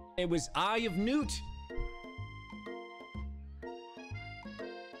 It was Eye of Newt.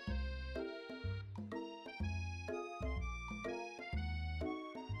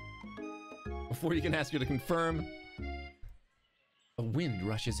 Before you can ask her to confirm, a wind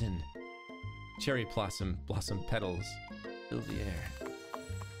rushes in. Cherry blossom petals fill the air.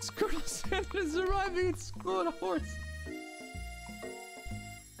 Colonel Sanders is arriving at school on a horse.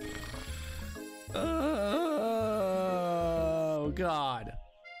 Oh, God.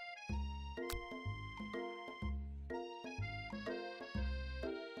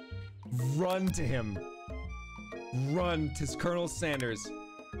 Run to him. Run to Colonel Sanders.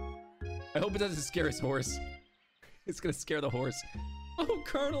 I hope it doesn't scare his horse. It's gonna scare the horse. Oh,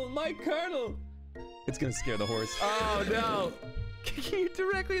 Colonel, my Colonel. It's gonna scare the horse. Oh, no. Kicking you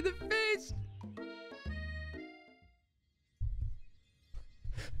directly in the face.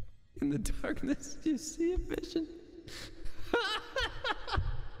 In the darkness, do you see a vision?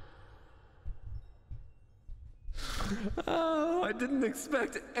 Oh, I didn't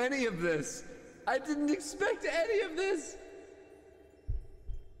expect any of this. I didn't expect any of this.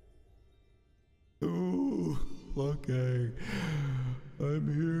 Ooh, okay. I'm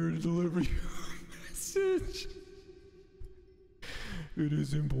here to deliver you a message. It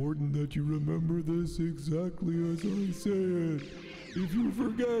is important that you remember this exactly as I say it. If you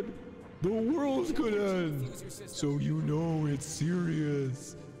forget, the world could end. So you know it's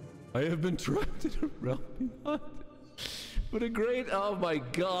serious. I have been trapped in a realm beyond. But a great, oh my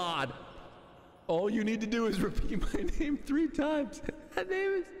God. All you need to do is repeat my name 3 times. That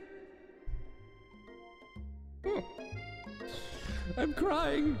name is... I'm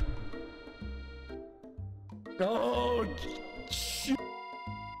crying. Oh, shit.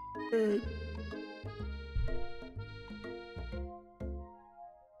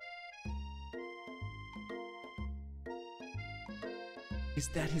 Is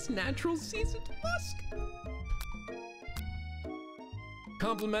that his natural seasoned musk?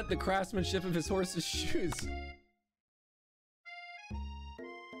 Compliment the craftsmanship of his horse's shoes.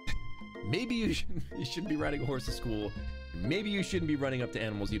 Maybe you shouldn't be riding a horse to school. Maybe you shouldn't be running up to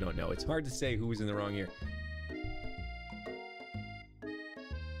animals you don't know. It's hard to say who was in the wrong here.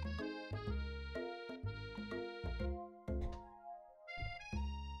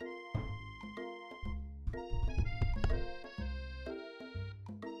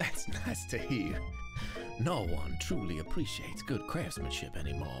 That's nice to hear. No one truly appreciates good craftsmanship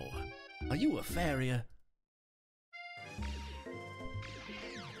anymore. Are you a farrier?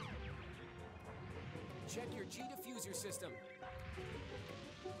 Check your G diffuser system.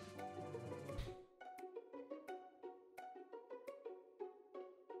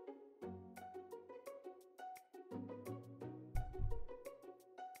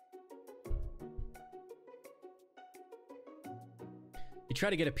 You try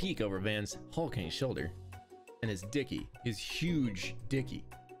to get a peek over Van's hulking shoulder. And his dicky, his huge dicky.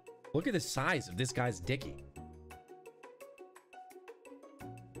 Look at the size of this guy's dicky.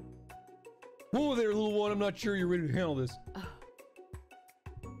 Whoa there, little one. I'm not sure you're ready to handle this.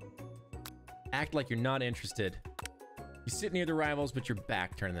 Act like you're not interested. You sit near the rivals, but your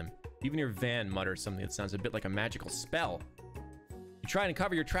back turned them. Even your Van mutters something that sounds a bit like a magical spell. You try and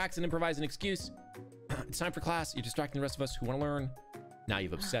cover your tracks and improvise an excuse. It's time for class. You're distracting the rest of us who want to learn. Now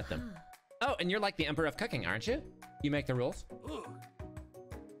you've upset them. Oh, and you're like the emperor of cooking, aren't you? You make the rules.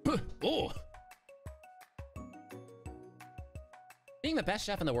 Oh! Being the best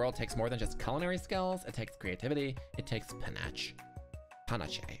chef in the world takes more than just culinary skills. It takes creativity. It takes panache.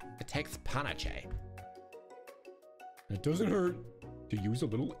 Panache. It takes panache. It doesn't hurt to use a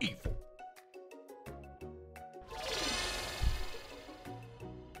little evil.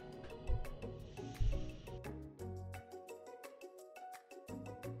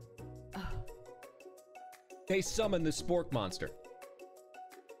 They summon the spork monster.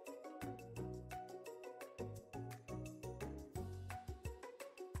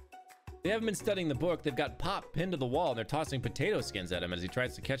 They haven't been studying the book. They've got Pop pinned to the wall and they're tossing potato skins at him as he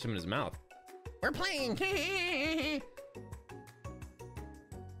tries to catch them in his mouth. We're playing.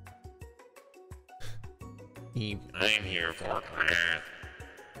 I'm here for class.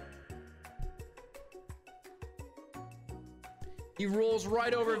 He rolls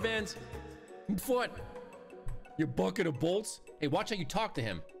right over Van's foot. You bucket of bolts. Hey, watch how you talk to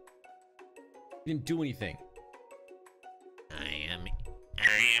him. He didn't do anything. I am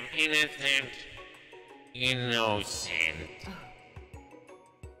innocent. Innocent.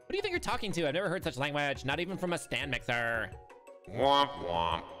 What do you think you're talking to? I've never heard such language. Not even from a stand mixer. Womp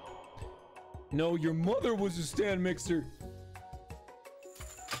womp. No, your mother was a stand mixer.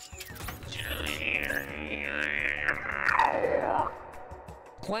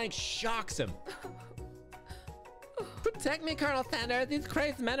 Clank shocks him. Protect me, Colonel Sanders. These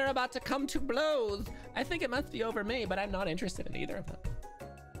crazed men are about to come to blows. I think it must be over me, but I'm not interested in either of them.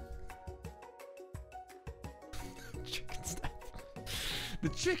 The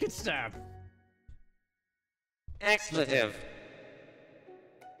chicken stab. Expletive.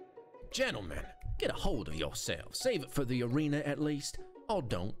 Gentlemen, get a hold of yourselves. Save it for the arena at least. Or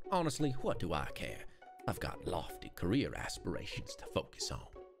don't. Honestly, what do I care? I've got lofty career aspirations to focus on.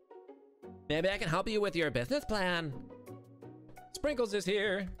 Maybe I can help you with your business plan. Sprinkles is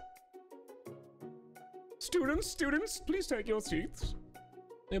here. Students, please take your seats.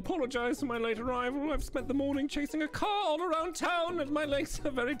 I apologize for my late arrival. I've spent the morning chasing a car all around town and my legs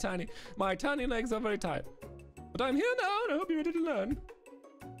are very tiny. My tiny legs are very tired. But I'm here now and I hope you're ready to learn.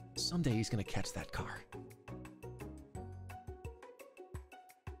 Someday he's gonna catch that car.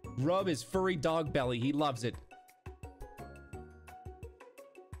 Rub his furry dog belly. He loves it.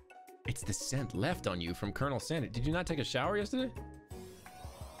 It's the scent left on you from Colonel Sanders. Did you not take a shower yesterday?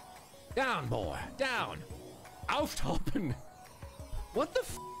 Down, boy. Down. Auftoppen. What the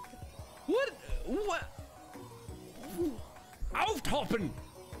f? What? Auftoppen.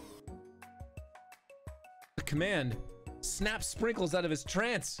 The command snaps Sprinkles out of his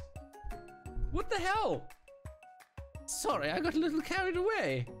trance. What the hell? Sorry, I got a little carried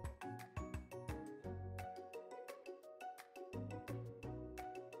away.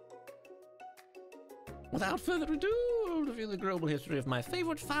 Without further ado, I'll reveal the global history of my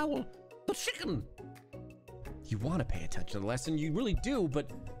favorite fowl, the chicken. You want to pay attention to the lesson, you really do, but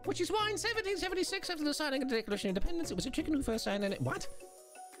Which is why in 1776, after the signing of the Declaration of Independence, it was a chicken who first signed it. What?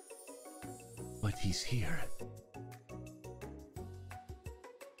 But he's here.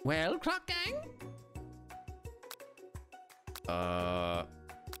 Well, Clock Gang? I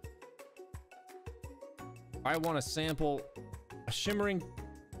want to sample a shimmering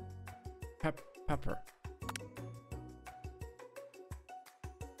pepper.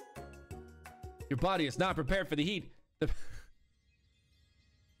 Your body is not prepared for the heat. The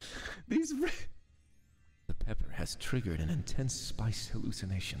pepper has triggered an intense spice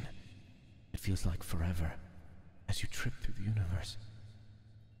hallucination. It feels like forever as you trip through the universe.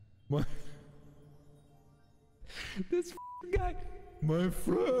 My... This guy... My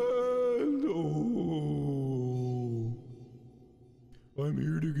friend! Oh... I'm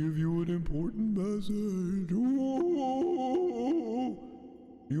here to give you an important message. Oh,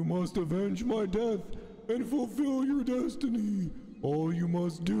 you must avenge my death and fulfill your destiny. All you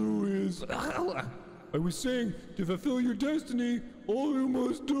must do is... I was saying, to fulfill your destiny, all you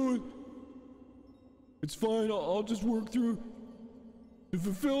must do is... It's fine, I'll just work through... To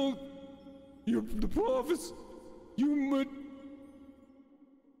fulfill the prophecy, you must...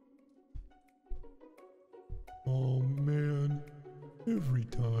 Oh man, every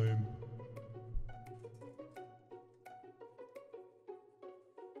time.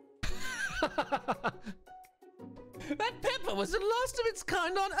 That pepper was the last of its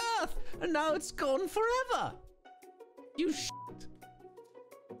kind on Earth, and now it's gone forever. You shit.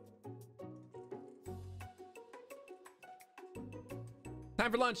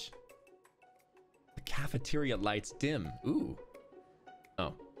 Time for lunch. The cafeteria lights dim. Ooh.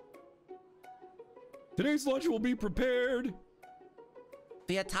 Oh. Today's lunch will be prepared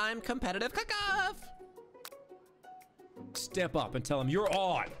Via time competitive cook-off. Step up and tell him you're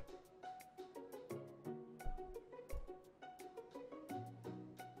on.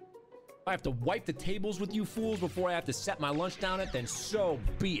 I have to wipe the tables with you fools before I have to set my lunch down it, then so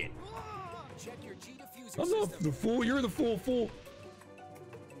be it. Check your G diffuser I'm not system. the fool, you're the fool.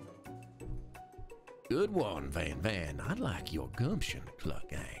 Good one, Van. I like your gumption, Cluck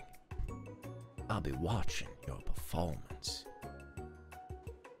Gang. I'll be watching your performance.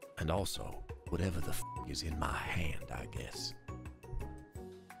 And also, whatever the f is in my hand, I guess.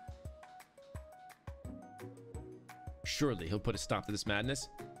 Surely he'll put a stop to this madness.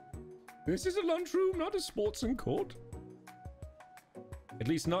 This is a lunchroom, not a sports and court. At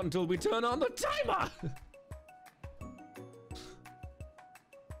least not until we turn on the timer!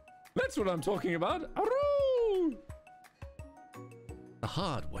 That's what I'm talking about. Aroo! The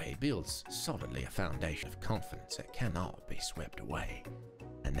hard way builds solidly a foundation of confidence that cannot be swept away.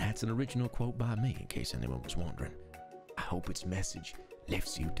 And that's an original quote by me, in case anyone was wondering. I hope its message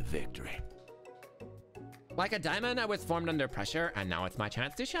lifts you to victory. Like a diamond, I was formed under pressure, and now it's my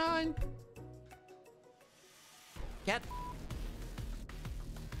chance to shine. Get.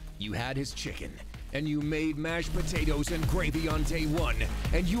 You had his chicken, and you made mashed potatoes and gravy on day one,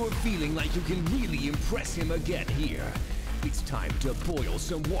 and you are feeling like you can really impress him again here. It's time to boil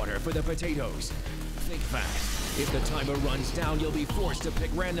some water for the potatoes. Think fast. If the timer runs down, you'll be forced to pick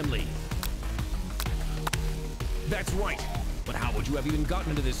randomly. That's right. But how would you have even gotten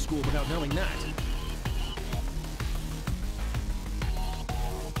into this school without knowing that?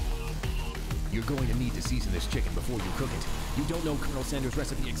 You're going to need to season this chicken before you cook it. You don't know Colonel Sanders'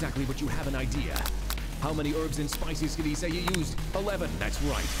 recipe exactly, but you have an idea. How many herbs and spices did he say you used? 11, that's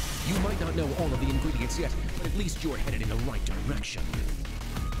right. You might not know all of the ingredients yet, but at least you're headed in the right direction.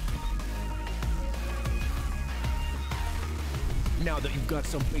 Now that you've got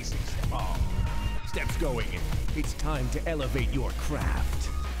some basic steps going, it's time to elevate your craft.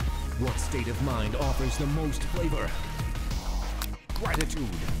 What state of mind offers the most flavor? Gratitude.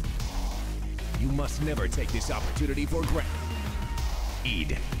 You must never take this opportunity for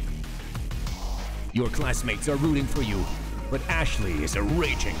granted. Your classmates are rooting for you, but Ashley is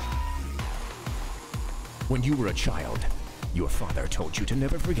raging. When you were a child, your father told you to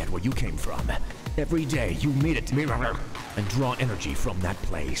never forget where you came from. Every day you made it to mirror and draw energy from that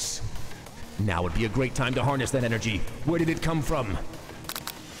place. Now would be a great time to harness that energy. Where did it come from?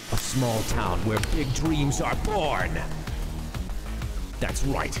 A small town where big dreams are born. That's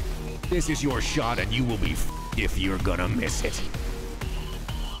right. This is your shot and you will be if you're gonna miss it.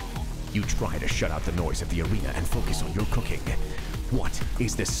 You try to shut out the noise of the arena and focus on your cooking. What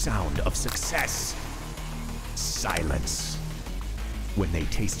is the sound of success? Silence. When they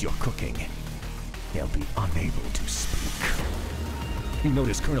taste your cooking, they'll be unable to speak. You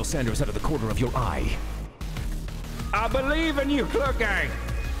notice Colonel Sanders out of the corner of your eye. I believe in you, cooking!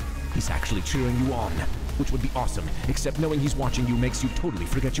 He's actually cheering you on, which would be awesome, except knowing he's watching you makes you totally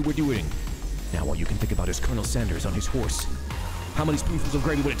forget you were doing. Now all you can think about is Colonel Sanders on his horse. How many spoonfuls of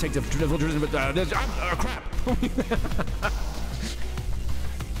gravy would it take to crap?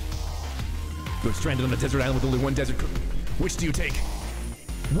 You're stranded on a desert island with only one desert. Which do you take?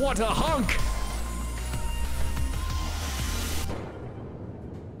 What a hunk!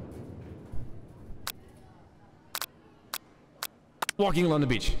 Walking along the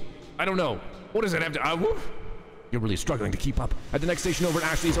beach. I don't know. What does it have to... You're really struggling to keep up. At the next station over,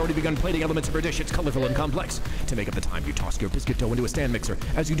 Ashley's already begun plating elements of her dish. It's colorful and complex. To make up the time, you toss your biscuit dough into a stand mixer.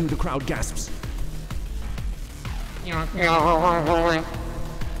 As you do, the crowd gasps.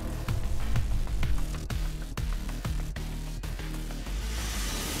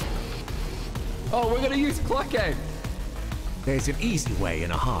 Oh, we're gonna use clucking. There's an easy way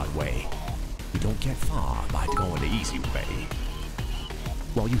and a hard way. You don't get far by going the easy way.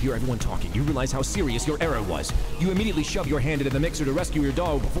 While you hear everyone talking, you realize how serious your error was. You immediately shove your hand into the mixer to rescue your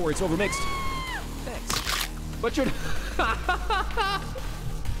dough before it's overmixed. Thanks. But you're...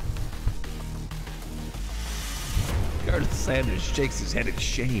 Colonel Sanders shakes his head in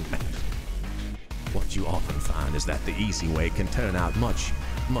shame. What you often find is that the easy way can turn out much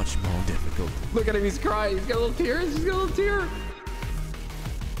more difficult. Look at him, he's crying. He's got a little tear. He's got a little tear.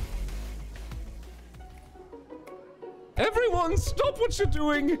 Everyone, stop what you're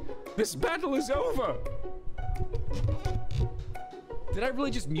doing! This battle is over! Did I really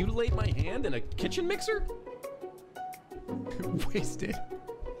just mutilate my hand in a kitchen mixer? Wasted.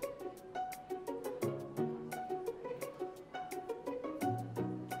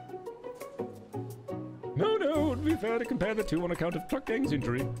 No, it would be fair to compare the two on account of Truck Gang's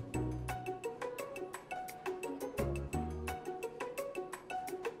injury.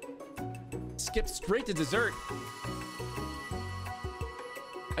 Skip straight to dessert.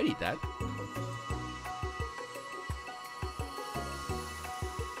 I'd eat that.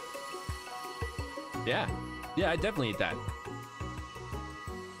 Yeah, I'd definitely eat that.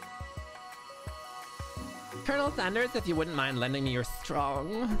 Colonel Sanders, if you wouldn't mind lending me your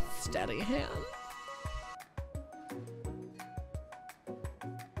strong, steady hand.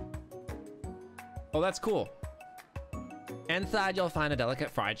 Oh, that's cool. Inside, you'll find a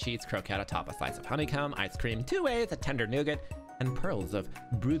delicate fried cheese croquette atop a slice of honeycomb, ice cream, 2 ways, a tender nougat, and pearls of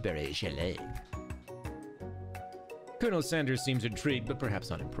blueberry gelée. Colonel Sanders seems intrigued, but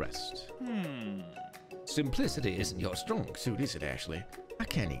perhaps not impressed. Simplicity isn't your strong suit, is it, Ashley? I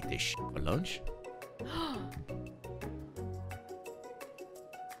can't eat this shit for lunch.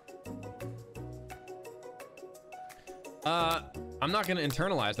 I'm not gonna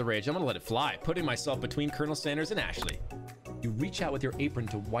internalize the rage. I'm gonna let it fly, putting myself between Colonel Sanders and Ashley. You reach out with your apron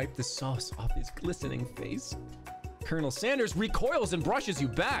to wipe the sauce off his glistening face. Colonel Sanders recoils and brushes you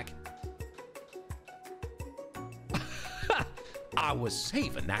back. I was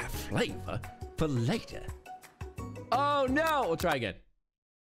saving that flavor for later. Oh no! We'll try again.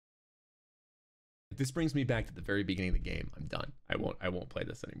 This brings me back to the very beginning of the game. I'm done. I won't play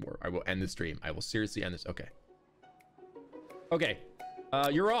this anymore. I will end the stream. I will seriously end this. Okay.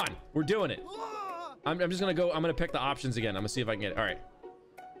 You're on. We're doing it. I'm just gonna go. I'm gonna pick the options again. I'm gonna see if I can get it. All right.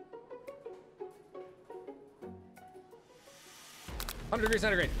 100 degrees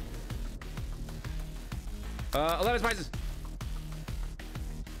centigrade. 11 spices.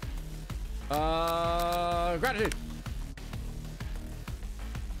 Gratitude.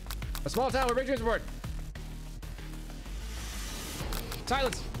 A small town where big dreams were born.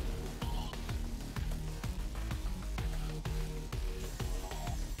 Silence.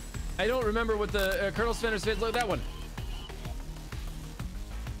 I don't remember what the Colonel Svender's fit. Look, that one.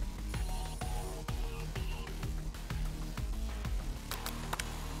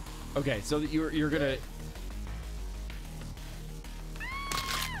 Okay, so you're gonna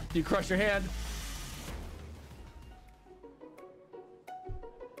you crush your hand.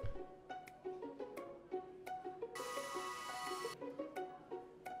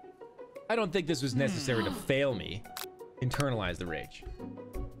 I don't think this was necessary to fail me. Internalize the rage.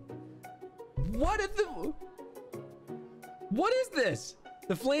 What is this?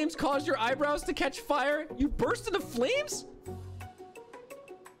 The flames caused your eyebrows to catch fire? You burst into flames?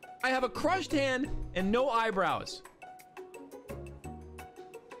 I have a crushed hand and no eyebrows.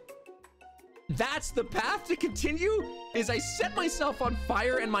 That's the path to continue? Is I set myself on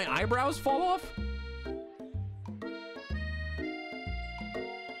fire and my eyebrows fall off?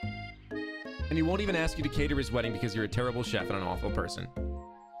 And he won't even ask you to cater his wedding because you're a terrible chef and an awful person.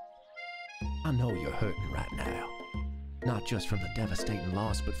 I know you're hurting right now. Not just from the devastating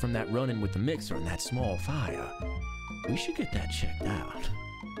loss, but from that run-in with the mixer and that small fire. We should get that checked out.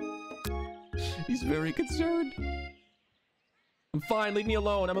 He's very concerned. I'm fine, leave me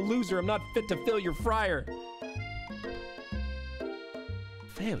alone. I'm a loser. I'm not fit to fill your fryer.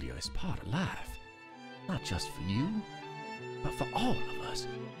 Failure is part of life. Not just for you, but for all of us.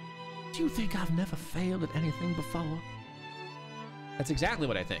 Do you think I've never failed at anything before? That's exactly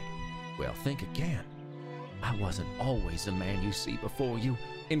what I think. Well, think again. I wasn't always the man you see before you.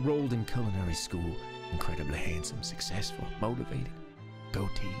 Enrolled in culinary school, incredibly handsome, successful, motivated,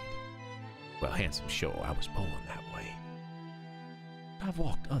 goateed. Well, handsome, sure, I was born that way. But I've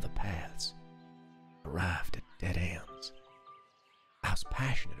walked other paths, arrived at dead ends. I was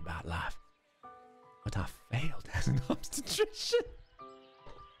passionate about life, but I failed as an obstetrician.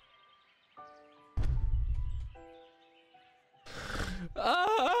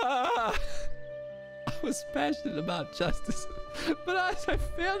 I was passionate about justice, but I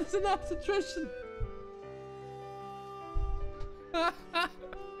failed as an obstetrician.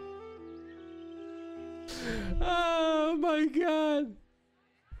 Oh my God.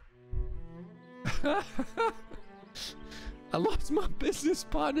 I lost my business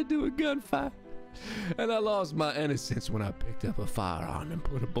partner to a gunfight, and I lost my innocence when I picked up a firearm and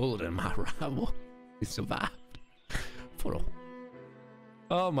put a bullet in my rival. He survived. For a...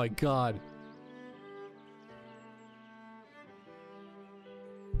 Oh my God.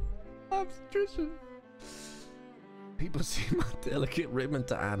 Obstetrician. People see my delicate ribbon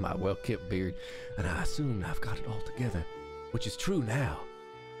tie, my well-kept beard, and I assume I've got it all together, which is true now.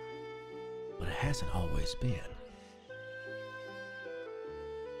 But it hasn't always been.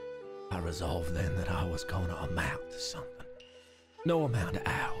 I resolved then that I was gonna amount to something. No amount of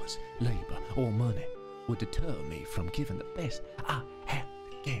hours, labor, or money would deter me from giving the best I had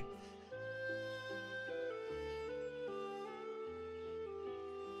to give.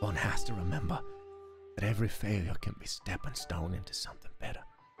 One has to remember that every failure can be a stepping stone into something better.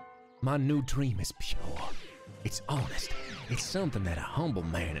 My new dream is pure. It's honest. It's something that a humble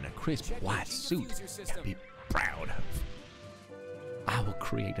man in a crisp white suit can be proud of. I will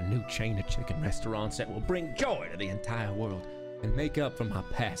create a new chain of chicken restaurants that will bring joy to the entire world and make up for my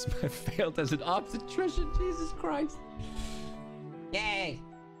past. I failed as an obstetrician. Jesus Christ. Yay!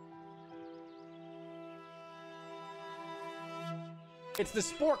 It's the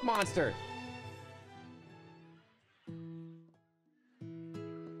spork monster.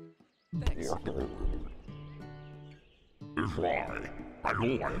 Thanks. It's why. I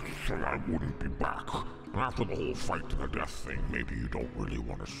know I said I wouldn't be back. After the whole fight to the death thing, maybe you don't really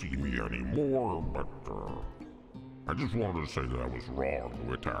want to see me anymore, but I just wanted to say that I was wrong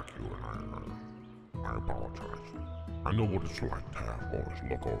to attack you, and I apologize. I know what it's like to have always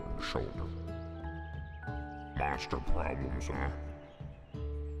look over your shoulder. Monster problems, huh?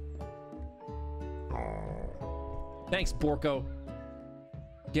 Oh. Thanks, Borko.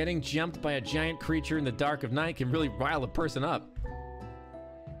 Getting jumped by a giant creature in the dark of night can really rile a person up.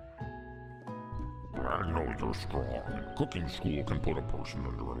 I know you're strong, and cooking school can put a person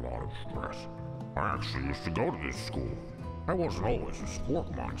under a lot of stress. I actually used to go to this school. I wasn't always a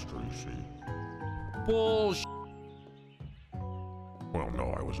sport monster, you see. Bullshit. Well,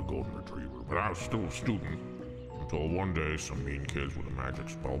 no, I was a golden retriever, but I was still a student. Until one day, some mean kids with a magic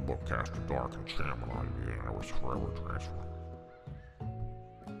spell book cast a dark enchantment on me, and I was forever transferred.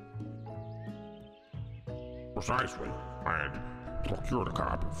 Precisely. I had procured a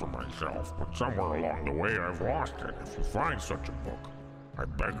copy for myself, but somewhere along the way I've lost it. If you find such a book, I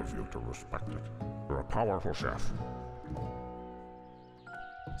beg of you to respect it. You're a powerful chef.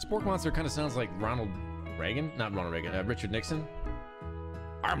 Spork Monster kind of sounds like Ronald Reagan. Not Ronald Reagan, Richard Nixon.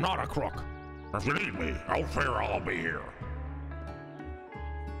 I'm not a crook. If you need me, out there I'll be here.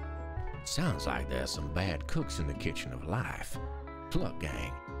 Sounds like there's some bad cooks in the kitchen of life. Look,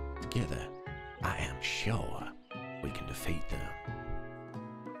 gang, together, I am sure we can defeat them.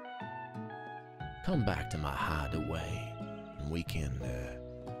 Come back to my hideaway, and we can,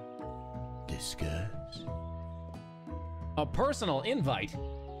 discuss. A personal invite?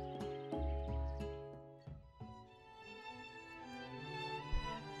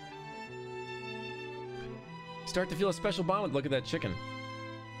 Start to feel a special bond with look at that chicken.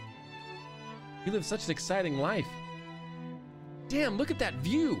 You live such an exciting life. Damn, look at that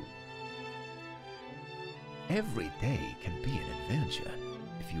view. Every day can be an adventure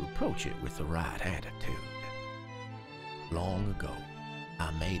if you approach it with the right attitude. Long ago,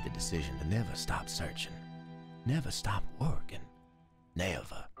 I made the decision to never stop searching, never stop working,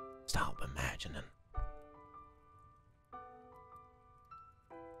 never stop imagining.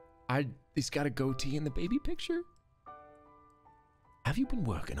 He's got a goatee in the baby picture? Have you been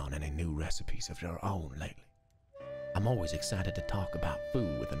working on any new recipes of your own lately? I'm always excited to talk about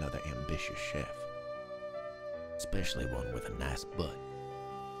food with another ambitious chef, especially one with a nice butt.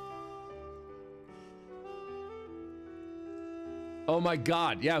 Oh my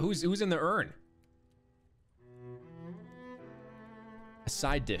God, yeah, who's in the urn? A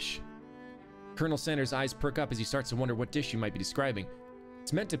side dish. Colonel Sanders' eyes perk up as he starts to wonder what dish you might be describing.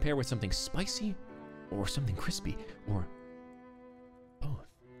 It's meant to pair with something spicy, or something crispy, or both.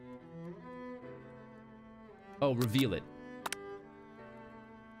 Oh, reveal it.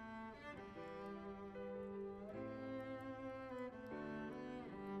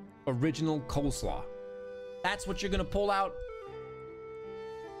 Original coleslaw. That's what you're gonna pull out?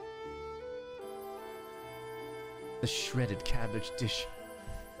 The shredded cabbage dish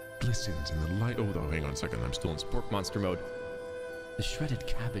glistens in the light. Oh, no, hang on a second. I'm still in Spork Monster mode. The shredded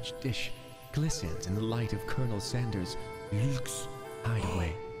cabbage dish glistens in the light of Colonel Sanders' luxe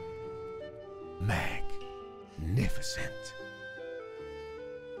hideaway. Magnificent.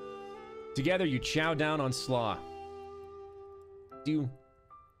 Together, you chow down on slaw. Do you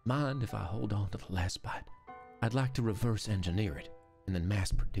mind if I hold on to the last bite? I'd like to reverse engineer it and then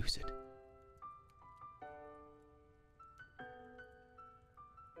mass produce it.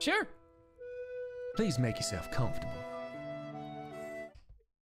 Sure. Please make yourself comfortable.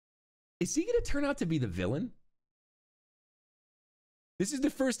 Is he gonna turn out to be the villain? This is the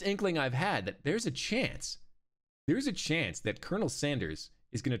first inkling I've had that there's a chance that Colonel Sanders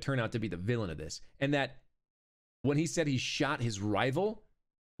is gonna turn out to be the villain of this. And that when he said he shot his rival,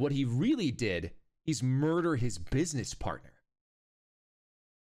 what he really did is murder his business partner.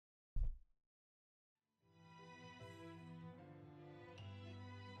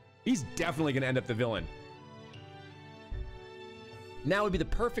 He's definitely gonna end up the villain. Now would be the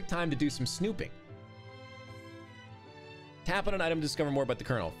perfect time to do some snooping. Tap on an item to discover more about the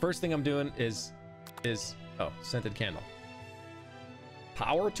Colonel. First thing I'm doing is oh, scented candle.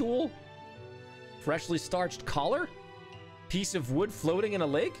 Power tool? Freshly starched collar? Piece of wood floating in a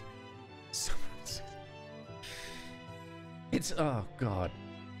lake? It's, oh God.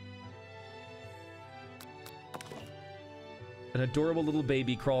 An adorable little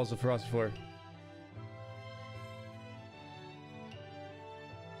baby crawls across the floor.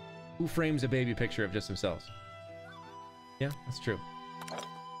 Who frames a baby picture of just themselves? Yeah, that's true.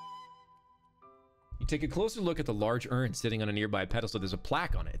 You take a closer look at the large urn sitting on a nearby pedestal. There's a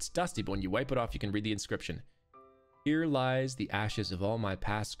plaque on it. It's dusty, but when you wipe it off, you can read the inscription. Here lies the ashes of all my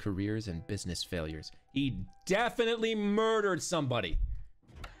past careers and business failures. He definitely murdered somebody.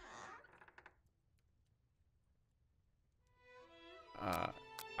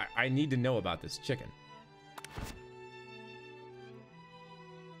 I need to know about this chicken.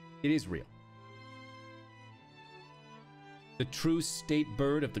 It is real. The true state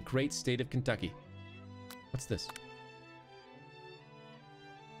bird of the great state of Kentucky. What's this?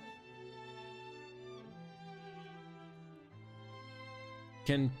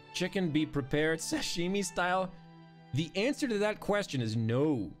 Can chicken be prepared sashimi style? The answer to that question is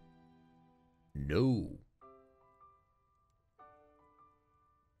no. No.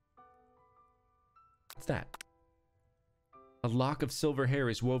 What's that? A lock of silver hair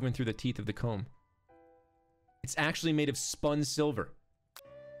is woven through the teeth of the comb. It's actually made of spun silver.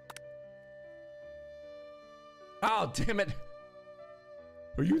 Oh, damn it.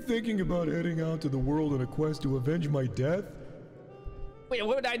 Are you thinking about heading out to the world on a quest to avenge my death? Wait,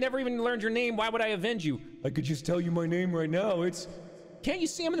 what? I never even learned your name. Why would I avenge you? I could just tell you my name right now. It's... Can't you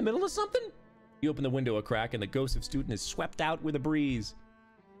see I'm in the middle of something? You open the window a crack and the ghost of Student is swept out with a breeze.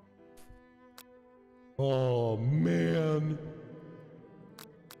 Oh, man.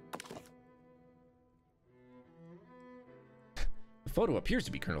 The photo appears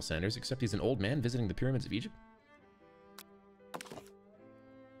to be Colonel Sanders, except he's an old man visiting the pyramids of Egypt.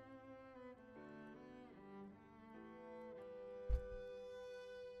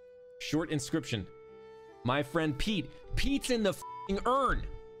 Short inscription. My friend Pete. Pete's in the f***ing urn.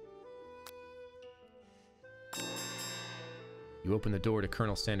 You open the door to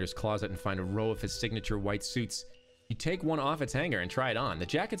Colonel Sanders' closet and find a row of his signature white suits. You take one off its hanger and try it on. The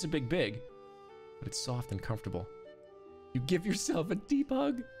jacket's a big, but it's soft and comfortable. You give yourself a deep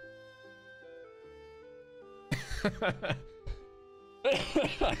hug.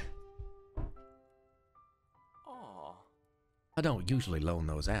 I don't usually loan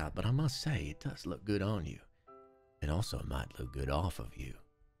those out, but I must say it does look good on you. It also might look good off of you.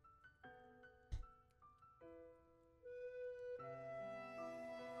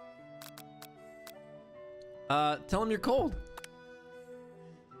 Tell him you're cold.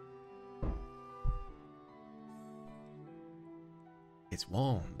 It's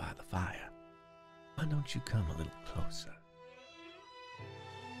warm by the fire. Why don't you come a little closer?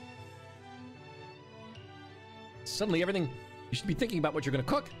 Suddenly everything... You should be thinking about what you're gonna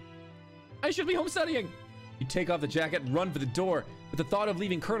cook. I should be home studying. You take off the jacket and run for the door. But the thought of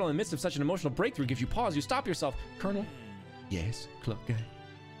leaving Colonel in the midst of such an emotional breakthrough gives you pause. You stop yourself. Colonel? Yes, Cluck Guy?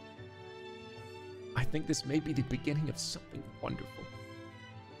 I think this may be the beginning of something wonderful.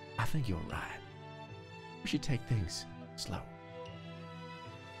 I think you're right. We should take things slow.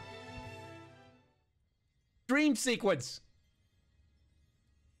 Dream sequence.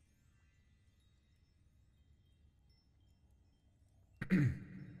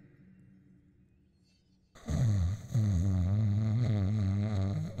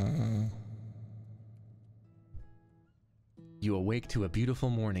 You awake to a beautiful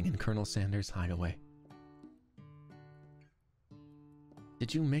morning in Colonel Sanders' hideaway.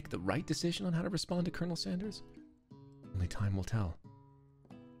 Did you make the right decision on how to respond to Colonel Sanders? Only time will tell.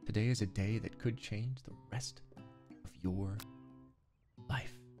 Today is a day that could change the rest of your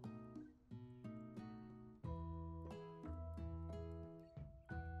life.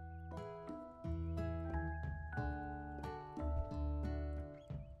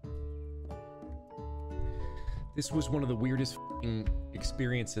 This was one of the weirdest f***ing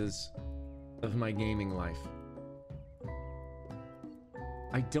experiences of my gaming life.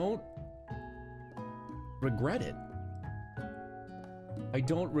 I don't regret it. I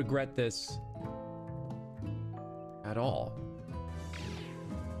don't regret this at all.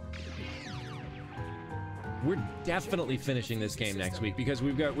 We're definitely finishing this game next week because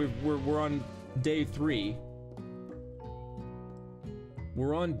we're on day 3.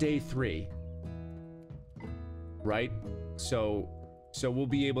 We're on day 3. Right? So we'll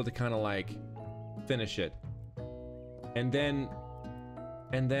be able to kind of like finish it. And then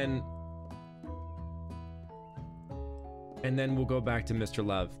we'll go back to Mr.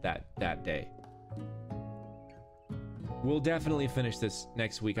 Love that day. We'll definitely finish this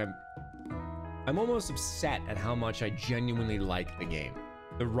next week. I'm almost upset at how much I genuinely like the game.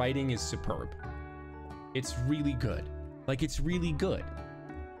 The writing is superb. It's really good. Like, it's really good.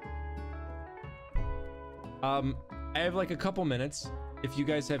 I have like a couple minutes. If you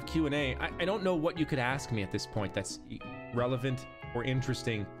guys have Q&A, I don't know what you could ask me at this point that's relevant or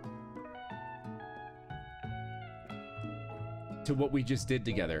interesting to what we just did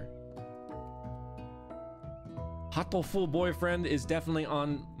together. Hot Full Boyfriend is definitely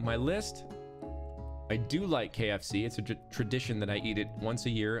on my list. I do like KFC. It's a tradition that I eat it once a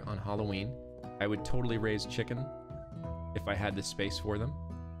year on Halloween. I would totally raise chicken if I had the space for them.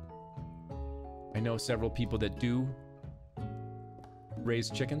 I know several people that do raise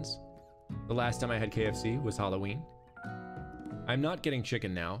chickens. The last time I had KFC was Halloween. I'm not getting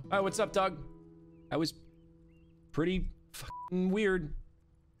chicken now. Oh, what's up, Doug? I was pretty fucking weird.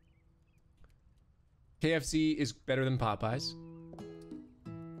 KFC is better than Popeyes.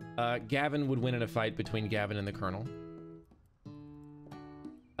 Gavin would win in a fight between Gavin and the Colonel.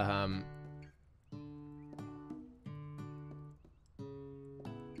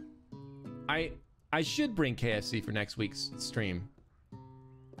 I should bring KFC for next week's stream.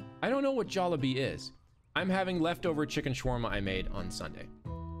 I don't know what Jollibee is. I'm having leftover chicken shawarma I made on Sunday.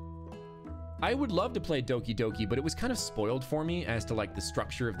 I would love to play Doki Doki, but it was kind of spoiled for me as to like the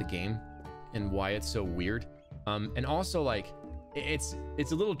structure of the game and why it's so weird. And also like, it's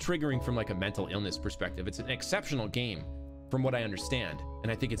a little triggering from like a mental illness perspective. It's an exceptional game, from what I understand.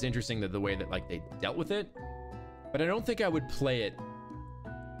 And I think it's interesting that the way that like they dealt with it, but I don't think I would play it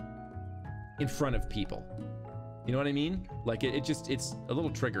in front of people. You know what I mean? Like it's a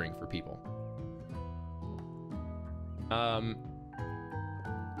little triggering for people.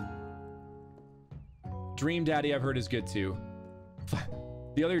 Dream Daddy I've heard is good too.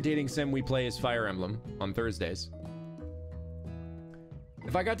 The other dating sim we play is Fire Emblem on Thursdays.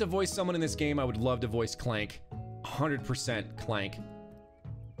 If I got to voice someone in this game, I would love to voice Clank. 100% Clank.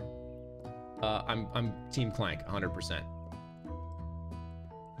 I'm Team Clank, 100%.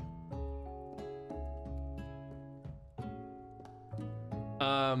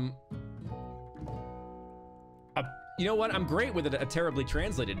 You know what? I'm great with a terribly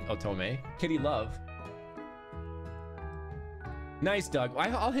translated Otome. Kitty Love. Nice, Doug.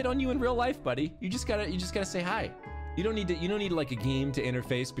 I'll hit on you in real life, buddy. You just gotta say hi. You don't need like a game to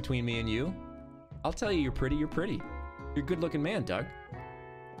interface between me and you. I'll tell you you're pretty. You're pretty. You're a good-looking man, Doug.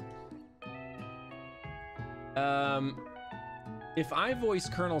 If I voice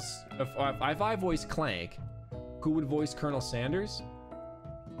if I voice Clank, who would voice Colonel Sanders?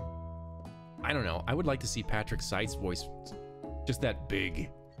 I don't know. I would like to see Patrick Seitz voice just that big.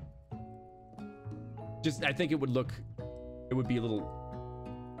 I think it would be a little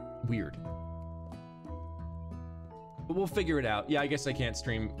weird. But we'll figure it out. Yeah, I guess I can't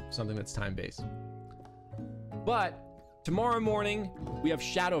stream something that's time-based. But tomorrow morning, we have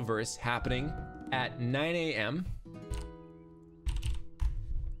Shadowverse happening at 9 a.m.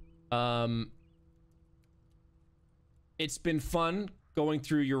 It's been fun going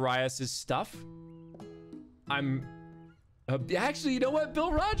through Urias's stuff. I'm actually, you know what?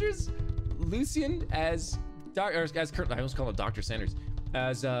 Bill Rogers, Lucian as I almost call him Dr. Sanders,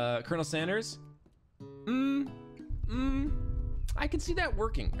 as Colonel Sanders. I can see that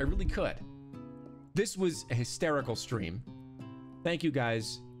working. I really could. This was a hysterical stream. Thank you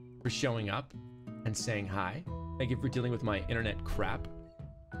guys for showing up and saying hi. Thank you for dealing with my internet crap.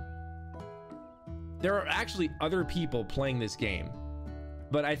 There are actually other people playing this game,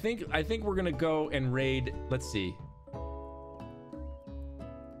 but I think we're gonna go and raid. Let's see.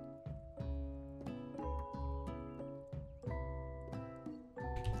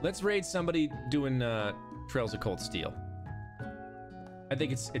 Let's raid somebody doing Trails of Cold Steel. I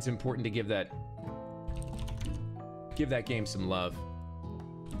think it's important to give that game some love.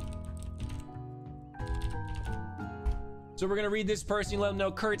 So we're gonna read this person, let them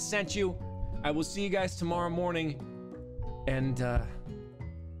know Kurt sent you. I will see you guys tomorrow morning. And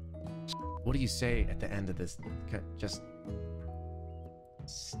what do you say at the end of this? Just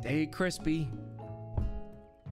stay crispy.